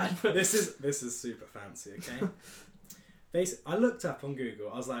bad. This is super fancy, okay? I looked up on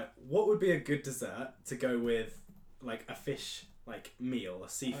Google. I was like, what would be a good dessert to go with like a fish like meal, a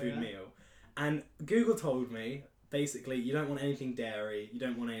seafood meal? And Google told me basically you don't want anything dairy, you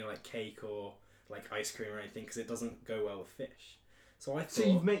don't want any like cake or like ice cream or anything because it doesn't go well with fish. So I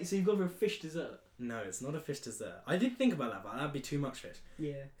thought, So you've gone for a fish dessert. no, it's not a fish dessert. I did think about that, but that'd be too much fish.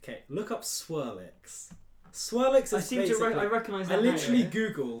 Yeah. Okay, look up Swirlix. Swirlix is I seem to basically... I recognise I that. literally name.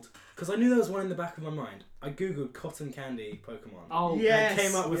 Googled, because I knew there was one in the back of my mind. I Googled cotton candy Pokemon. Oh, And Yes,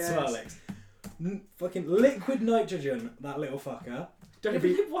 came up with yes. Swirlix. Fucking liquid nitrogen, that little fucker. It'd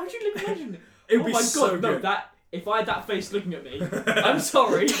be- Why would you live legend? It'd Oh be my god, so no, good. that. If I had that face looking at me, I'm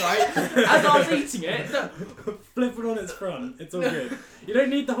sorry, right? As I was eating it, Flip it on its front. It's all good. You don't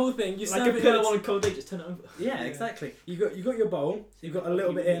need the whole thing. You like serve a it. pillow in on a cold day, just turn it over. Yeah, exactly. You got your bowl. You got a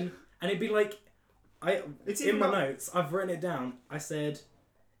little bit in, and it'd be like, It's in even my got- notes, I've written it down. I said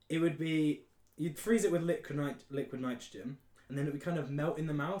it would be you'd freeze it with liquid nitrogen, and then it would kind of melt in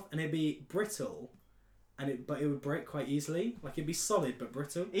the mouth, and it'd be brittle, but it would break quite easily. Like it'd be solid but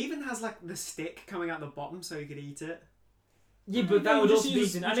brittle. It even has like the stick coming out the bottom so you could eat it. Yeah, but that No, would you also just be use-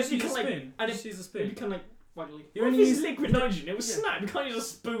 eaten. you And just if you use can a like, spoon. and Just use a if spoon. you can like, waggly. You What only if it's use- liquid nitrogen? It would Yeah. snap. You can't use a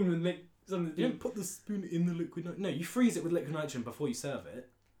spoon and lick something. You don't put the spoon in the liquid nitrogen. No, you freeze it with liquid nitrogen before you serve it.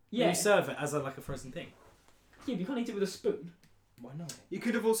 Yeah. And you serve it as like a frozen thing. Yeah, but you can't eat it with a spoon. Why not? You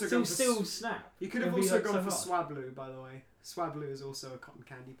could have also So gone it'll for still snap. You could have It'll be, also like, gone so for hard. Swablu, by the way. Swablu is also a cotton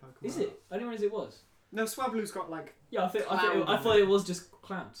candy Pokemon. Is it? I didn't realize it was. No, Swablu's got like Yeah, I Cloud. thought it was just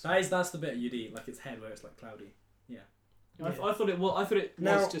clouds. That's the bit you'd eat, like its head where it's like cloudy. I thought it was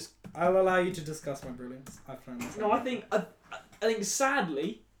Now- just. I'll allow you to discuss my brilliance. I've planned this. No, I think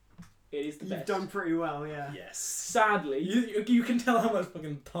sadly, it is the you've best. done pretty well, yeah. Yes. Sadly, You can tell how much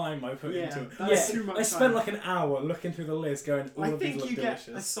fucking time I put Yeah, into it. that's Yeah. too much I spent time. like an hour looking through the list, going, all I of these think look you delicious.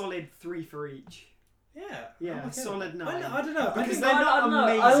 get a solid 3 for each. Yeah. Yeah, I'm okay. solid 9. I don't know. Because I they're think, not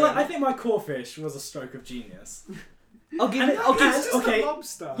I amazing. I think my core fish was a stroke of genius. I'll give And it. it- I'll give and- It's just okay. a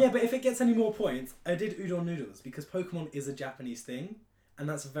lobster. Yeah, but if it gets any more points, I did udon noodles because Pokemon is a Japanese thing, and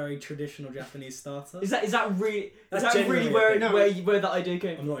that's a very traditional Japanese starter. Is that really? That's is that really genuinely where a thing. where that idea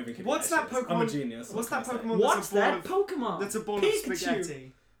came I'm from? not even kidding. What's that shit. I'm a Pokemon- genius. What's what that can I say? Pokemon What's that's a ball that Pokemon? That's a ball Pikachu. of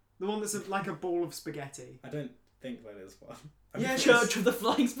spaghetti. The one that's like a ball of spaghetti. I don't think that is one. Yeah, Church of the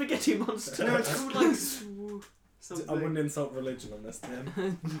Flying Spaghetti Monster. No, it's called like something. I wouldn't insult religion on this,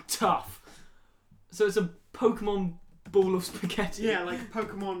 Tim. Tough. So it's a Pokemon ball of spaghetti. Yeah, like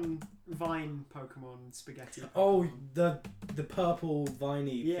Pokemon Vine Pokemon spaghetti. Oh, Pokemon. the purple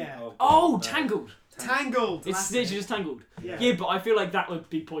viney. Yeah. Thing. Oh, God, no. Tangled. Tangled. It's that's literally it. just Tangled. Yeah. Yeah, but I feel like that would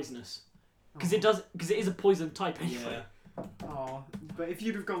be poisonous because Oh. it is a poison type anyway. Yeah. Oh, but if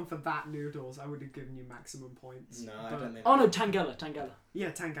you'd have gone for that noodles, I would have given you maximum points. No, I But- don't think. Oh no, Tangela. Yeah,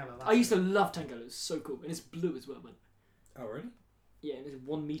 Tangela. I used to love Tangela. It's so cool, and it's blue as well. But Oh really? yeah, and it's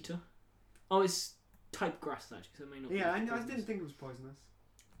 1 meter. Oh, it's type grass actually, so it may not. Yeah, be I poisonous. didn't think it was poisonous.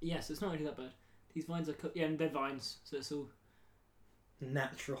 Yeah, so it's not really that bad. These vines are yeah, and they're vines, so it's all.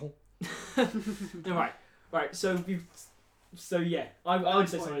 Natural. No, right. So yeah, I would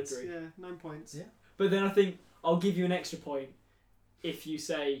say something points. 3. Yeah, 9 points. Yeah. But then I think I'll give you an extra point if you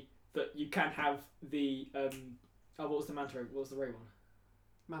say that you can have the what was the manta ray? What was the ray one?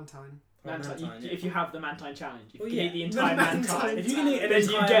 Mantine. Mantine. Mantine, yeah. If you have the Mantine challenge, if Well, you can yeah. eat the entire The Mantine, Mantine. If you can eat an Then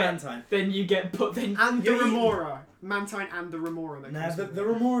you entire get- mantine. then you get put. Then And the You're eating- remora. Mantine and the remora. That Nah, comes the with the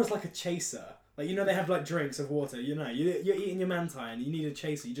it. remora is like a chaser. Like, you know, they have like drinks of water. You know, you're eating your mantine. You need a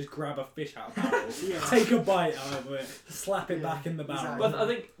chaser. You just grab a fish out of a barrel, Yeah. take a bite out of it, slap it Yeah, back in the barrel. exactly. But I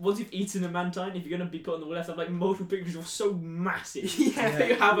think once you've eaten a Mantine, if you're going to be put on the left, have like multiple pictures of so massive Yeah. that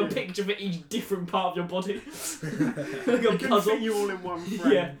you have a Yeah. picture for each different part of your body. Like a It can puzzle. fit you all in one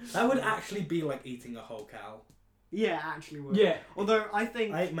frame. Yeah. That would actually be like eating a whole cow. Yeah, it actually would. Yeah, Although I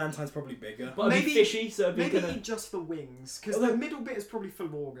think I think mantine's probably bigger. but it'd Maybe- be fishy, so it'd be maybe kind of. eat just the wings, because Although- the middle bit is probably full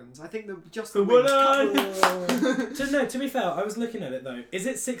of organs. I think just The the wings. willow! To be fair, I was looking at it though. Is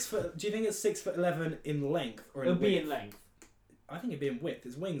it 6 foot? Do you think it's 6'11" in length or in It'll width? be in length. I think it'd be in width.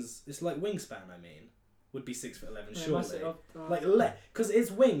 It's wings. It's like wingspan. I mean, would be 6'11", Yeah, surely. Like because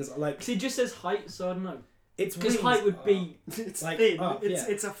its wings like Because it just says height, so I don't know. its Because wings. height would be. It's Like, thin. up, it's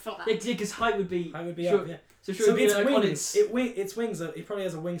yeah. it's a flat. Yeah, because height would be. Height would be sure, up. Yeah. So sure, So it'd be its like on wings. its. Its wings are. It probably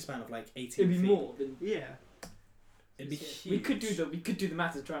has a wingspan of like 18 It'd be feet. more than. Yeah. It'd be Yeah. huge. We could do the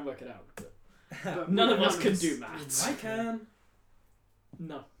math and try and work it out. But But None of us none can us- do maths. I can.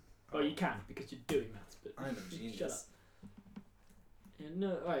 no. Well, you can because you're doing maths, but. I'm a genius. Shut up. Yeah,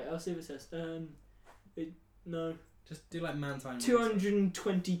 no, alright, I'll see what it says. No. Just do like mantine. wings.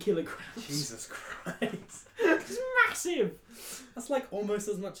 220 kilograms. Jesus Christ. It's massive! That's like almost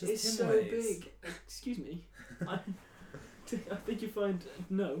as much as It's Tim so weighs. big. Excuse me. I think you find.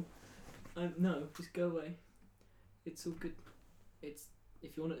 No. No, just go away. It's all good. It's.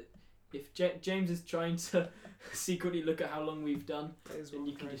 If you want to. If James is trying to secretly look at how long we've done, That is Then what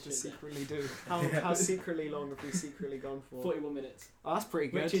you you can can just to do that. secretly do. How secretly long have we secretly gone for? 41 minutes. Oh, that's pretty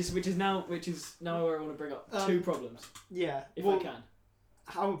good. Which is now where I want to bring up 2 problems, Yeah. if well, I can.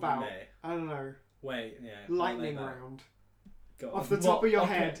 How about May. I don't know, Wait, yeah. lightning like that. round? Go Off on. the top What? of your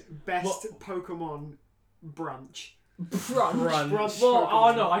Okay. head, best What? Pokemon brunch. Brunch. Brunch. Well, Pokemon.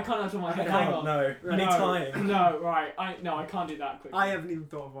 oh no, I can't have it on my I head. can't, Hang on. no. We need No, time. No, right. I can't do that quickly. I haven't even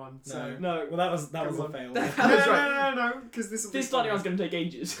thought of one. So No. Well, that was Come a on. fail. That no, was right. no, because this will be This lightning fun. round's going to take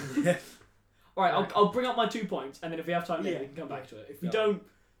ages. Yeah. Alright, Right. I'll bring up my 2 points, and then if we have time later, Yeah. we can come back to it. If we Yeah. don't,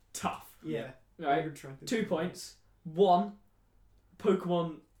 tough. Yeah. Right? Good try. 2 points. 1,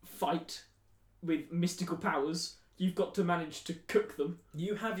 Pokemon fight with mystical powers. You've got to manage to cook them.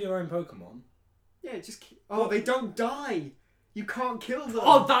 You have your own Pokemon. Yeah, just. Oh, they don't die. You can't kill them.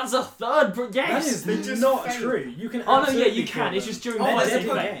 Oh, that's a third. That Yes. They is just not faint. true. You can. Oh no, yeah, absolutely you kill can. It's them. just during Oh, the there's fighting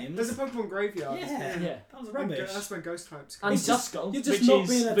a phase. games. There's a Pokemon graveyard. Yeah. Yeah. That was rubbish. That's where ghost types And come. It's just- Duskull, you're just which not is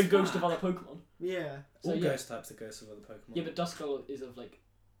being the ghost attacked. of other Pokemon. Yeah. So All yeah. ghost types are ghosts of other Pokemon. Yeah, but Duskull is of like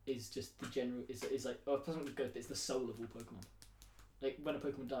is just the general is like oh it's not the ghost, but it's the soul of all Pokemon. Like when a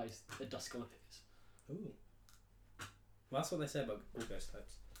Pokemon dies, a Duskull appears. Ooh. Well, that's what they say about all ghost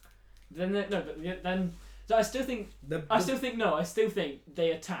types. Then so I still think I still think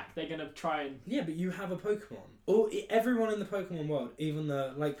they attack. They're gonna try and Yeah, but you have a Pokemon. Everyone in the Pokemon world, even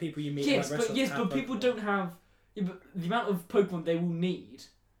the like people you meet. yes, like, but restaurants have people Pokemon. don't have but the amount of Pokemon they will need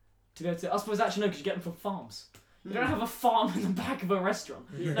to be able to. I suppose actually no, because you get them from farms. You don't have a farm in the back of a restaurant.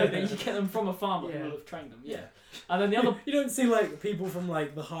 Yeah. No, then you get them from a farmer Yeah. who will have trained them. Yeah. And then the other You don't see like people from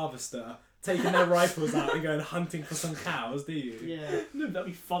like the Harvester taking their rifles out and going hunting for some cows, do you? Yeah. no, that'd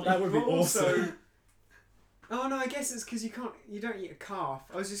be funny. That would be But also- awesome. Oh no, I guess it's because you don't eat a calf.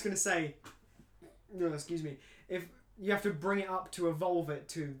 I was just gonna say, no, excuse me. If you have to bring it up to evolve it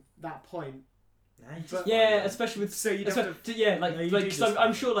to that point, Nah, you just But- Yeah, find especially with so you'd have to. like No, you like do 'cause just I'm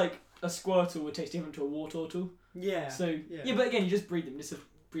find sure like a Squirtle would taste different to a Wartortle. Yeah. So yeah. yeah, but again, you just breed them. Just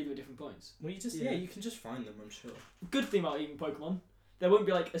breed them at different points. Well, you just Yeah. you can just find them. I'm sure. Good thing about eating Pokemon, there won't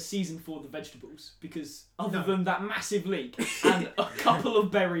be like a season for the vegetables because other No. than that massive leak and a couple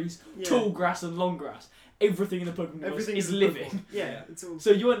of berries, Yeah. tall grass and long grass, everything in the Pokemon world Everything is a living. Pokemon. Yeah, Yeah. it's all. So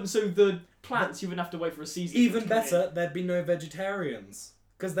you wouldn't. So the plants you wouldn't have to wait for a season. for Even it to come better, there'd be no vegetarians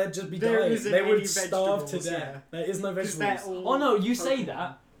because they'd just be There dying. isn't They would any starve to vegetables, death. There is no 'Cause they're vegetables. all Oh no, you say Pokemon.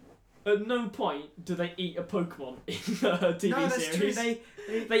 that. At no point do they eat a Pokemon in the TV No, that's series. true.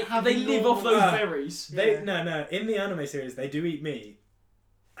 They have live off those normal- berries. They Yeah. no in the anime series they do eat meat,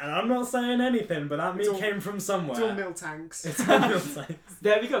 And I'm not saying anything, but that meat came from somewhere. It's all milk tanks. It's all milk tanks.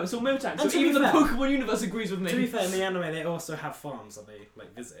 There we go. It's all Miltank. And So to be even the fair- Pokemon universe agrees with me. To be fair, in the anime they also have farms that they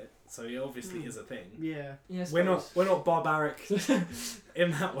like visit, so it obviously is a thing. Yeah. Yes, We're not barbaric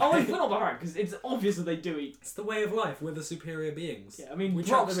in that way. Oh, we're not barbaric because it's obvious that they do eat. It's the way of life. We're the superior beings. Yeah, I mean, We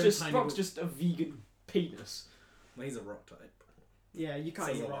trap Brock's them in just tiny Brock's just a vegan penis. Well, he's a rock type. Yeah, you can't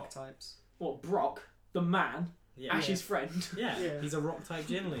Says eat a rock lot. types. What, Brock, the man, Yeah. Ash's friend? Yeah. Yeah. He's a rock type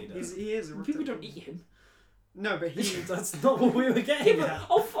gym leader. He is a rock People type. don't eat him. No, but he. That's not what we were getting Yeah, at.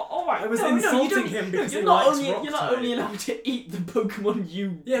 but, alright. I was no, you insulting don't- him because you're he not likes only rock You're not type. only allowed to eat the Pokemon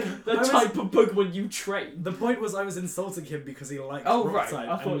you... Yeah, The type of Pokemon you train. The point was I was insulting him because he likes Oh, rock right. type,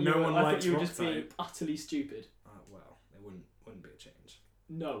 I thought and you no were, one I thought likes you were rock just being type. utterly stupid. Well, it wouldn't be a change.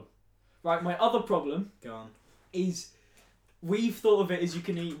 No. Right, my other problem Go on. is we've thought of it as you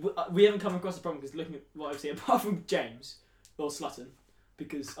can eat... We haven't come across the problem because looking at what I've seen, apart from James, or Sutton,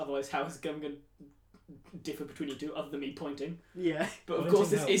 because otherwise how is it going to differ between you two other than me pointing? Yeah. But of Pointing course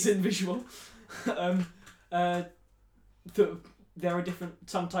this helps. isn't visual. There are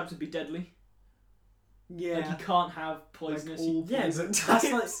some types would be deadly. Yeah. Like you can't have poisonous. Like all Yeah, poison but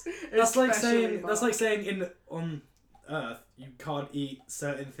types. That's like Especially saying on Earth you can't eat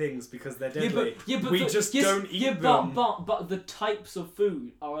certain things because they're Yeah, deadly. but we the- just yes, don't eat yeah, them. but the types of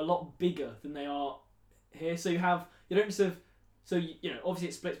food are a lot bigger than they are here. So you don't just have you know obviously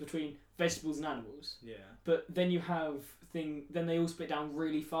it splits between vegetables and animals, Yeah. but then you have then they all split down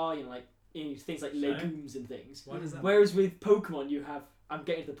really far. Things like So? legumes and things. Why does that? Whereas with Pokemon you have I'm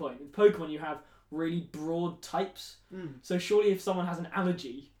getting to the point. With Pokemon you have really broad types. Mm. So surely if someone has an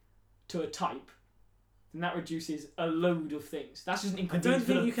allergy to a type, then that reduces a load of things. That's just an I inconvenience.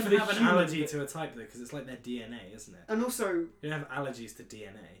 don't think you for can the have an human allergy bit. to a type though, because it's like their DNA, isn't it? And also, You don't have allergies to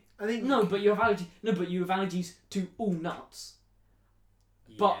DNA. I think No, but you have allergies to all nuts.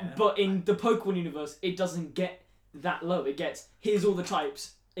 Yeah. But in the Pokemon universe, it doesn't get that low. It gets here's all the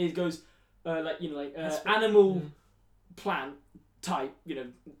types. It goes animal, plant type.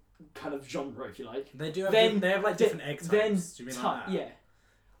 Kind of genre if you like. They do have Then- they have like different egg types. Then Do you mean like that? yeah.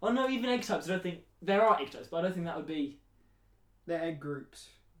 Oh no, even egg types. I don't think there are egg types, but I don't think that would be. they're egg groups,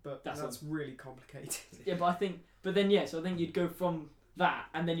 but That's that's really complicated. Yeah, but I think so I think you'd go from that,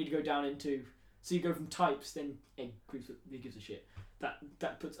 and then you'd go down into. So you go from types, then egg groups. Who gives a shit?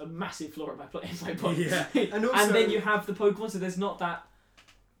 That puts a massive flaw in my point. Yeah. And also, then you have the Pokemon, so there's not that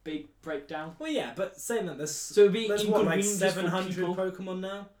big breakdown. Well, yeah, but saying that So it'd be there's what like inconvenient just for 700 people. Pokemon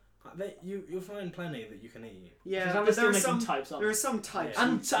now. You'll find plenty that you can eat. yeah, Because but still there are making some types, aren't there they? are some types. Yeah. you-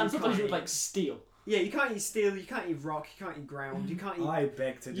 And you sometimes can't you eat. like steel. Yeah, you can't eat steel. You can't eat rock. You can't eat ground. You can't eat. I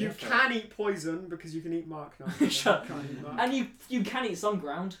beg to You differ. can eat poison because you can eat Mark Knight. Shut You can't eat Mark. And you can eat some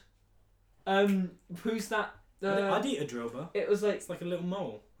ground. Who's that? I'd eat a Drillbur. It was like It's like a little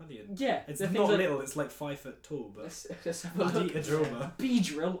mole. I'd eat it. yeah. It's the not things like, little. It's like 5 foot tall, but Let's have a I'd look. eat a Drillbur.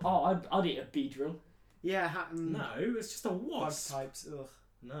 Beedrill. Oh, I'd eat a Beedrill. Yeah, No, it's just a bug wasp. types. Ugh.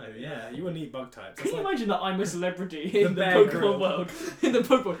 No, yeah, you wouldn't eat bug types. Can It's you like, imagine that I'm a celebrity The in the Bear Pokemon Grylls. world? In the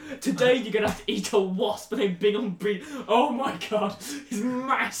Pokemon. Today you're going to have to eat a wasp and then big on breed. Oh my god. This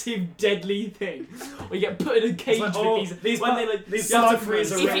massive deadly thing. Or you get put in a cage like, with these. When they like. these you have to slug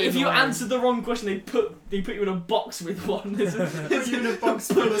freeze are if, really if you annoying. answer the wrong question, they put you in a box with one. Put you in a box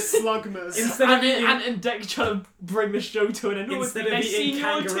full of slugmas. Instead of eating, and Deck trying to bring the show to an end. Oh, it's instead been of nice seeing eating you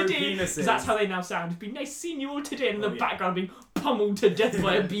all kangaroo today. penises, Because that's how they now sound. It's been nice seeing you all today. And in Oh, the yeah. background being pummeled to death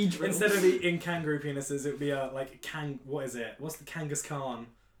by a Beedrill. instead of eating kangaroo penises, it would be a like what is it? What's the Kangaskhan?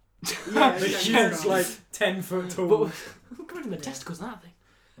 Yeah, The yeah, huge, yeah. like 10 foot tall. But come on, the testicles and that thing.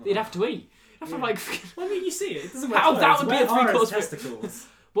 They'd have to eat. You'd have to Yeah. like. Well, I mean, you see it. It doesn't wear How- clothes. that would be Where a three are his course meal. testicles.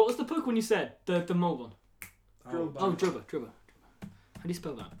 What was the Pokemon you said? The mole one. Drillbur. Oh, Drillbur. How do you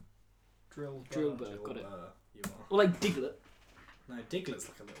spell that? Drillbur. Got it. You are. Or like Diglett. No, Diglett's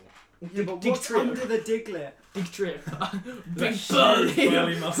like a little. Yeah, but Dig what's trio. under the Diglett? Digtrip. The Big huge burly.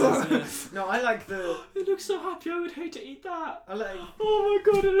 burly muscles. Yeah. No, I like the. It looks so happy. I would hate to eat that. I like. Oh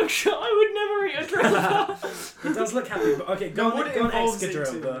my god, it looks. I would never eat a Drillbur. It does look happy, but okay, No, go what on, it go on evolves Excadrill.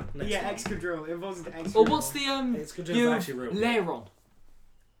 into. The next Yeah, one. Excadrill. It evolves into Excadrill. Or what's the Excadrill's you actually real. Lairon?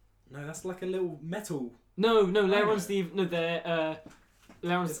 No, that's like a little metal. No, Lairon's know.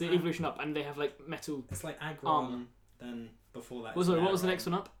 Lairon's It's the Ag- evolution up, and they have like metal. It's like Aggron. Armor. Then before that. What was the next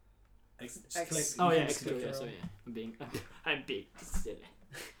one up? Just Ex- click- Oh you yeah, can just click Excadrill. it. Yeah, so yeah, I'm being silly.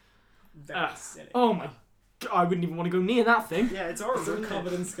 Very silly. Oh my! I wouldn't even want to go near that thing. Yeah, it's It's horrible. all Isn't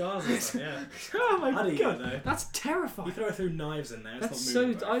covered it? in scars and stuff, yeah. Oh my I'd eat god, it though. that's You terrifying. throw through knives in there, it's That's not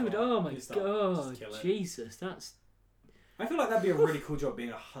moving so. very I would. far. Oh my You start- god, just kill it. Jesus, that's. I feel like that'd be a really cool job,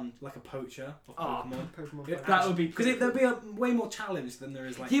 being a like a poacher of Pokemon. Pokemon. That would be because there'd be a way more challenge than there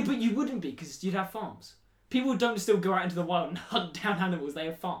is like. Yeah, but you wouldn't be because you'd have farms. People don't still go out into the wild and hunt down animals. They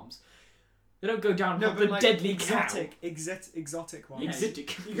have farms. They don't go down and hunt the like deadly exotic ones. cow.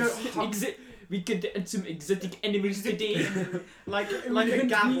 Exotic. You go we could add some exotic animals today. like a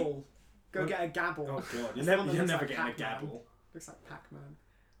gabble. Go get a gabble. Oh god, It's you're the one that never looks like getting a Pac-Man. gabble. Looks like Pac-Man.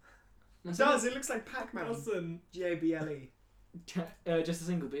 It does. It looks like Pac-Man. Listen, Gable. Just a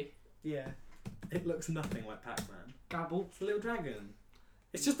single bee. Yeah. it looks nothing like Pac-Man. Gabble. It's a little dragon.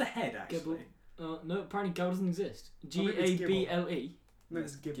 It's just a head, actually. No, apparently Gabble doesn't exist. maybe it's Gable. No,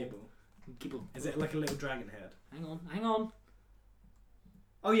 it's Gibble. Gibble. Is it like a little dragon head? Hang on.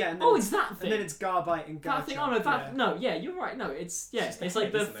 Oh yeah. And then It's that thing. And then it's Garbite and Garchomp. That thing. Oh no, yeah. no. Yeah, you're right. No, it's just a it's like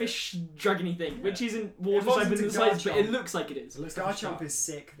head, the isn't it? fish dragony thing, Yeah. which isn't It water evolves type in into the size, but Garchomp. it looks like it is. It looks like a Garchomp shark. is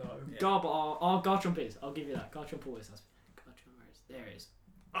sick though. Yeah. Garchomp is. I'll give you that. Garchomp always has. Garchomp, where is? There it is.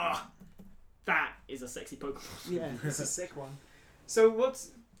 That is a sexy Pokemon. Yeah, it's a sick one. So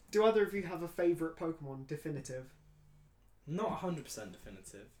do either of you have a favourite Pokemon definitive? Not 100%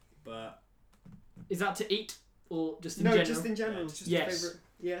 definitive, but Is that to eat or just in general? Just in general. Yeah. Just Yes. a favourite.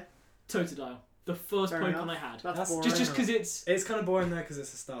 Yeah. Totodile. The first Fair Pokemon enough. I had. That's boring. Just because it's kind of boring there because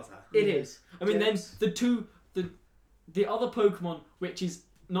it's a starter. it Yeah. is. I mean, James? then the other Pokemon, which is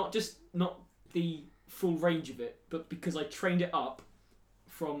not the full range of it, but because I trained it up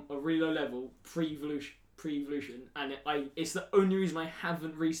from a really low level pre-evolution, and it's the only reason I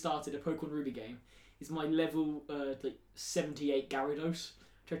haven't restarted a Pokemon Ruby game. Is my level 78 Gyarados,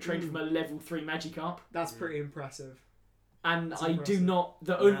 which I trained from a level 3 Magikarp. That's pretty impressive. And That's I do impressive.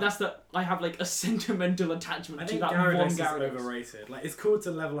 not. I have like a sentimental attachment I to think that Gyarados one is Gyarados. overrated. Like, it's cool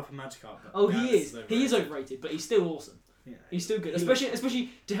to level up a Magikarp. But Oh, Gyarados he is. overrated. He is overrated, but he's still awesome. Yeah. He's still good, He especially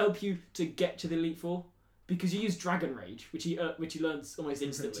to help you to get to the Elite Four, because you use Dragon Rage, which he learns almost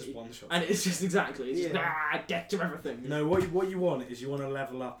instantly, just one shot. and it's just exactly it's just Yeah. death to everything. No, what you want is you want to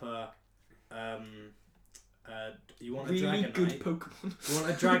level up you want a really good Dragonite. Pokemon. You want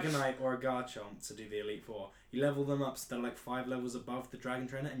a Dragonite or a Garchomp to do the Elite Four. You level them up so they're like 5 levels above the Dragon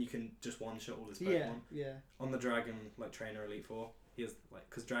Trainer, and you can just one shot all his Pokemon. Yeah. On the Dragon Trainer Elite Four, he has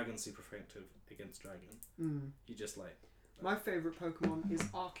because Dragon's super effective against Dragon. You just My favourite Pokemon is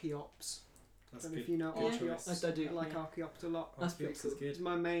Archeops. that's Don't know good. if you know Yeah, Archeops. I do. I like Yeah. Archeops a lot. That's pretty Archeops cool. is good. It's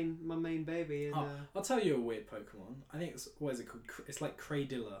my main baby. In, I'll tell you a weird Pokemon. I think it's what is it called? It's like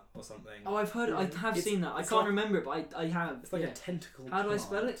Cradilla or something. Oh, I've heard. I have It's- seen that. I it's can't like- remember it, but I have. It's like yeah. a tentacle. How do I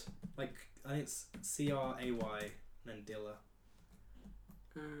spell plant. it? Like I think it's Cray and then Dilla.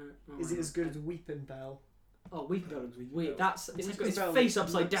 is it as good as Weeping Bell? Oh, Weepinbell is weird. Weepinbell. That's it's got his Weepinbell face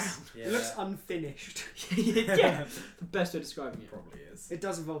upside looks- down. Yeah, It looks unfinished. Yeah, the best way of describing it. probably is. It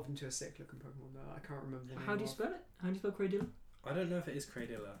does evolve into a sick looking Pokemon though. I can't remember the name. How do you of. spell it? How do you spell Cradilla? I don't know if it is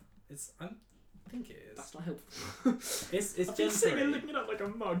Cradilla. I think it is. That's not helpful. It's I've Gen been sitting 3. and looking it up like a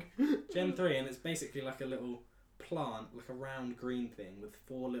mug. Gen 3, and it's basically like a little plant, like a round green thing with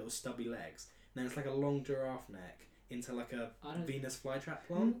 4 little stubby legs. And then it's like a long giraffe neck into like a I don't. Venus flytrap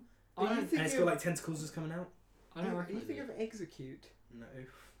plant. I don't. think And it's got like tentacles just coming out. I don't You recognise think it. of Execute? No.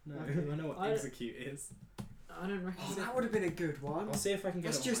 No. Okay. I know what I don't- execute is. I don't Oh, recognise that it. would have been a good one. I'll see if I can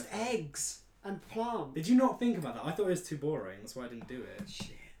get That's it on just my phone. eggs and plants. Did you not think about that? I thought it was too boring. That's why I didn't do it.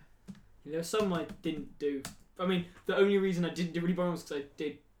 Shit. There were some I didn't do. I mean, the only reason I didn't do really boring was because I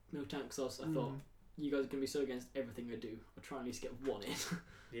did Miltank, because I thought you guys are gonna be so against everything I do. I'll try and at least get one in.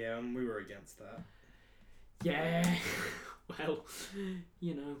 Yeah, and we were against that. Yeah. Well,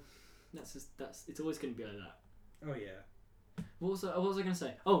 you know, that's it's always gonna be like that. Oh yeah. What was I going to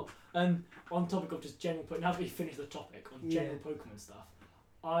say? Oh, on topic of just general Pokemon, now that we finished the topic on general Pokemon stuff,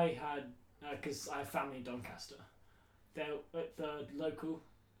 I had, because I have family in Doncaster, they're at the local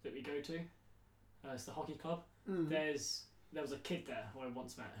that we go to, it's the hockey club, there was a kid there who I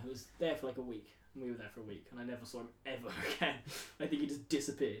once met who was there for like a week, and we were there for a week, and I never saw him ever again. I think he just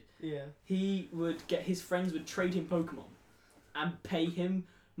disappeared. Yeah. His friends would trade him Pokemon, and pay him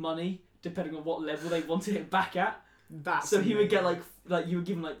money, depending on what level they wanted it back at. So he would get like you would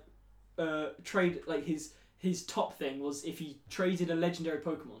give him trade like his top thing was if he traded a legendary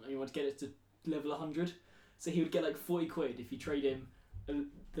Pokemon and you want to get it to level 100, so he would get like 40 quid if you trade him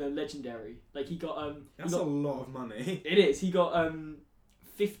the legendary. Like he got That's a lot of money. It is. He got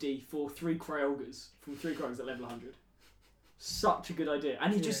 50 for 3 Kyogres from 3 Kyogres at level 100. Such a good idea,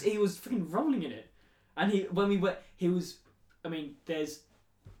 and he was freaking rolling in it. And when we went, he was. I mean, there's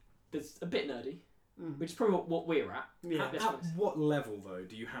a bit nerdy. which is probably what we're at. Yeah. At what level though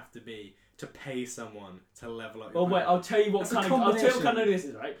do you have to be to pay someone to level up? Well, wait, I'll tell you what That's kind a of I'll tell you what kind of combination this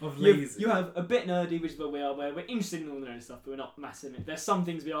is, right? of You, lazy. you have a bit nerdy, which is where we are, where we're interested in all the nerdy stuff, but we're not massive. There's some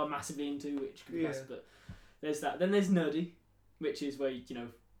things we are massively into, which can be less, but there's that. Then there's nerdy, which is where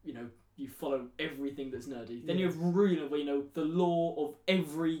you follow everything that's nerdy. Then you have ruler, where you know the law of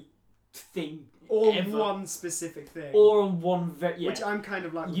everything, Or ever. one specific thing. or on one Which I'm kind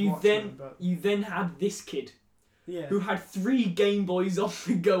of like with You Watchmen, but You then had this kid yeah. who had 3 Game Boys on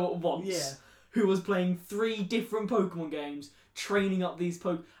the go at once. Yeah. Who was playing 3 different Pokemon games, training up these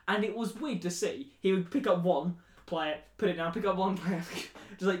and it was weird to see. He would pick up one, play it, put it down, pick up one, play it,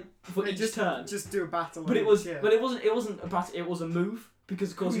 just like for each turn. Just do a battle. But on it was, each, yeah. but it wasn't a battle. It was a move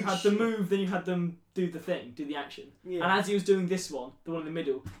because of course you Holy had the shit. move, then you had them do the thing, do the action. Yeah. And as he was doing this one, the one in the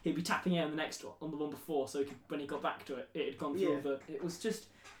middle, he'd be tapping out on the next one, on the one before, so when he got back to it, it had gone through Yeah. the.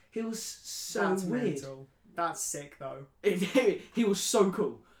 It was so That's weird. mental. That's sick though. He was so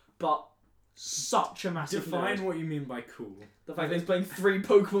cool, but such a massive Define nerd. what you mean by cool. The fact that he's playing 3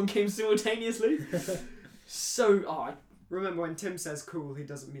 Pokemon games simultaneously. Remember, when Tim says cool, he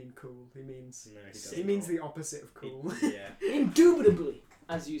doesn't mean cool. He means No, he doesn't. he means the opposite of cool. Yeah. Indubitably,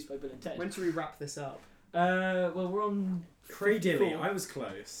 as used by Bill and Ted. When should we wrap this up? Well, we're on Cradilly. 54. I was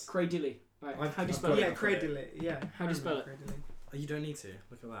close. Cradilly. Right. I've- How do you I've spell got it? Yeah, I've got it. Cradilly. Yeah. How do you spell it? Cradilly. Oh, you don't need to.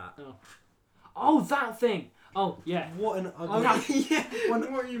 Look at that. Oh, that thing. Oh, yeah. What an Oh, ugly, yeah.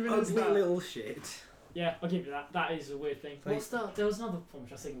 One What even is ugly that? little shit. Yeah, I'll give you that. That is a weird thing. Like- What's that? There was another one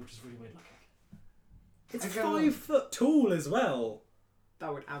which I was thinking which is really weird looking. It's I go- 5 foot tall as well.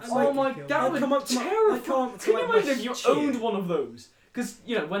 That would Oh absolutely my, kill that me. would come up to my- terrify. I can't- Can you like my imagine if you chin. owned one of those? Because,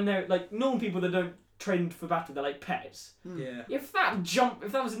 when they're, like, normal people that don't train for battle, they're like pets. Yeah. If that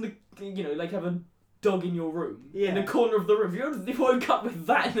was in the, like have a dog in your room, in Yeah. the corner of the room, you woke up with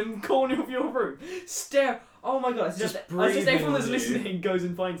that in the corner of your room, oh my god, it's Just just breathing everyone that's on you. listening goes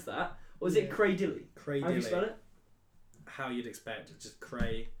and finds that. Or is it Yeah. Cradilly? Cradilly. How do you spell it? How you'd expect. Just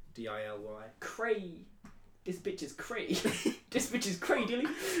Cray. D-I-L-Y. Cray. This bitch is Cray. This bitch is Cradilly.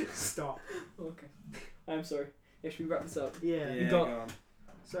 Stop. Okay. I'm sorry. Yeah, should we wrap this up? Yeah. Yeah, got- go on.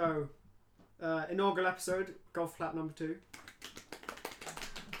 So, inaugural episode, golf clap number 2.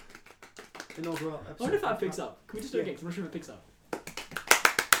 Inaugural episode. I wonder if that golf picks clap. up. Can we just do it Yeah. again? 'Cause I'm not sure if it picks up.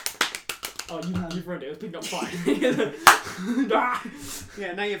 Oh, you've ruined it. It was picking up fine. Ah!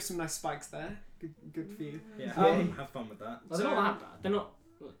 Yeah, now you have some nice spikes there. Good for you. Yeah, Um, have fun with that. They're not that bad. They're not.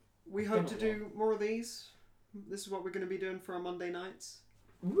 We They're hope to not do more of these. This is what we're going to be doing for our Monday nights.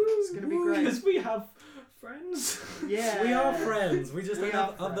 It's gonna be great. because we have friends. Yeah. We are friends. We just We don't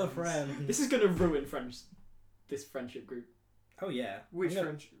have are other friends. friends. This is gonna ruin friends. This friendship group. Oh yeah. Which I'm gonna-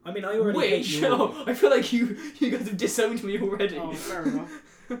 French? I mean, I already hate Which? you all. Oh, I feel like you guys have disowned me already. Oh, fair enough.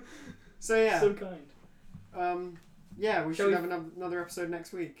 So yeah, So kind. yeah, we Shall should we- have another episode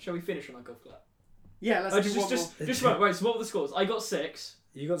next week. Shall we finish on our golf clap? Yeah, let's do one more. Just right. So what were the scores? I got 6.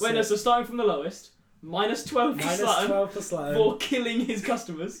 You got Wait, no, so starting from the lowest, -12 for minus Sutton 12 for Sutton. for killing his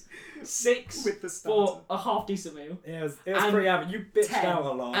customers, 6 With the for starter. a half decent meal, Yeah, it was And pretty average. You bitched 10. out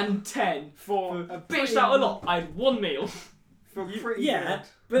a lot. and 10 For for a bitched pretty- out a lot. I had 1 meal, For You- pretty yeah, good.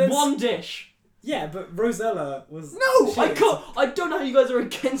 but then 1 dish. yeah, but Rosella was No, I shit. can't. I don't know how you guys are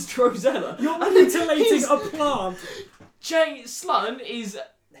against Rosella. You're And mutilating he's- a plant. Jay Slutton is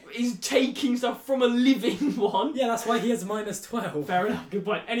taking stuff from a living one. Yeah, that's why he has -12. Fair enough. Good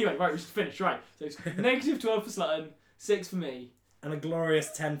point. Anyway, right, we should finish. Right, so it's -12 for Slutton, 6 for me. And a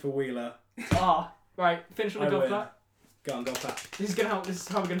glorious 10 for Wheeler. Right. Finish on a I golf win. clap. Go on, go clap. This is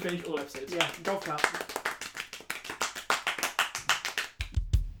how we're gonna finish all episodes. Yeah, golf clap.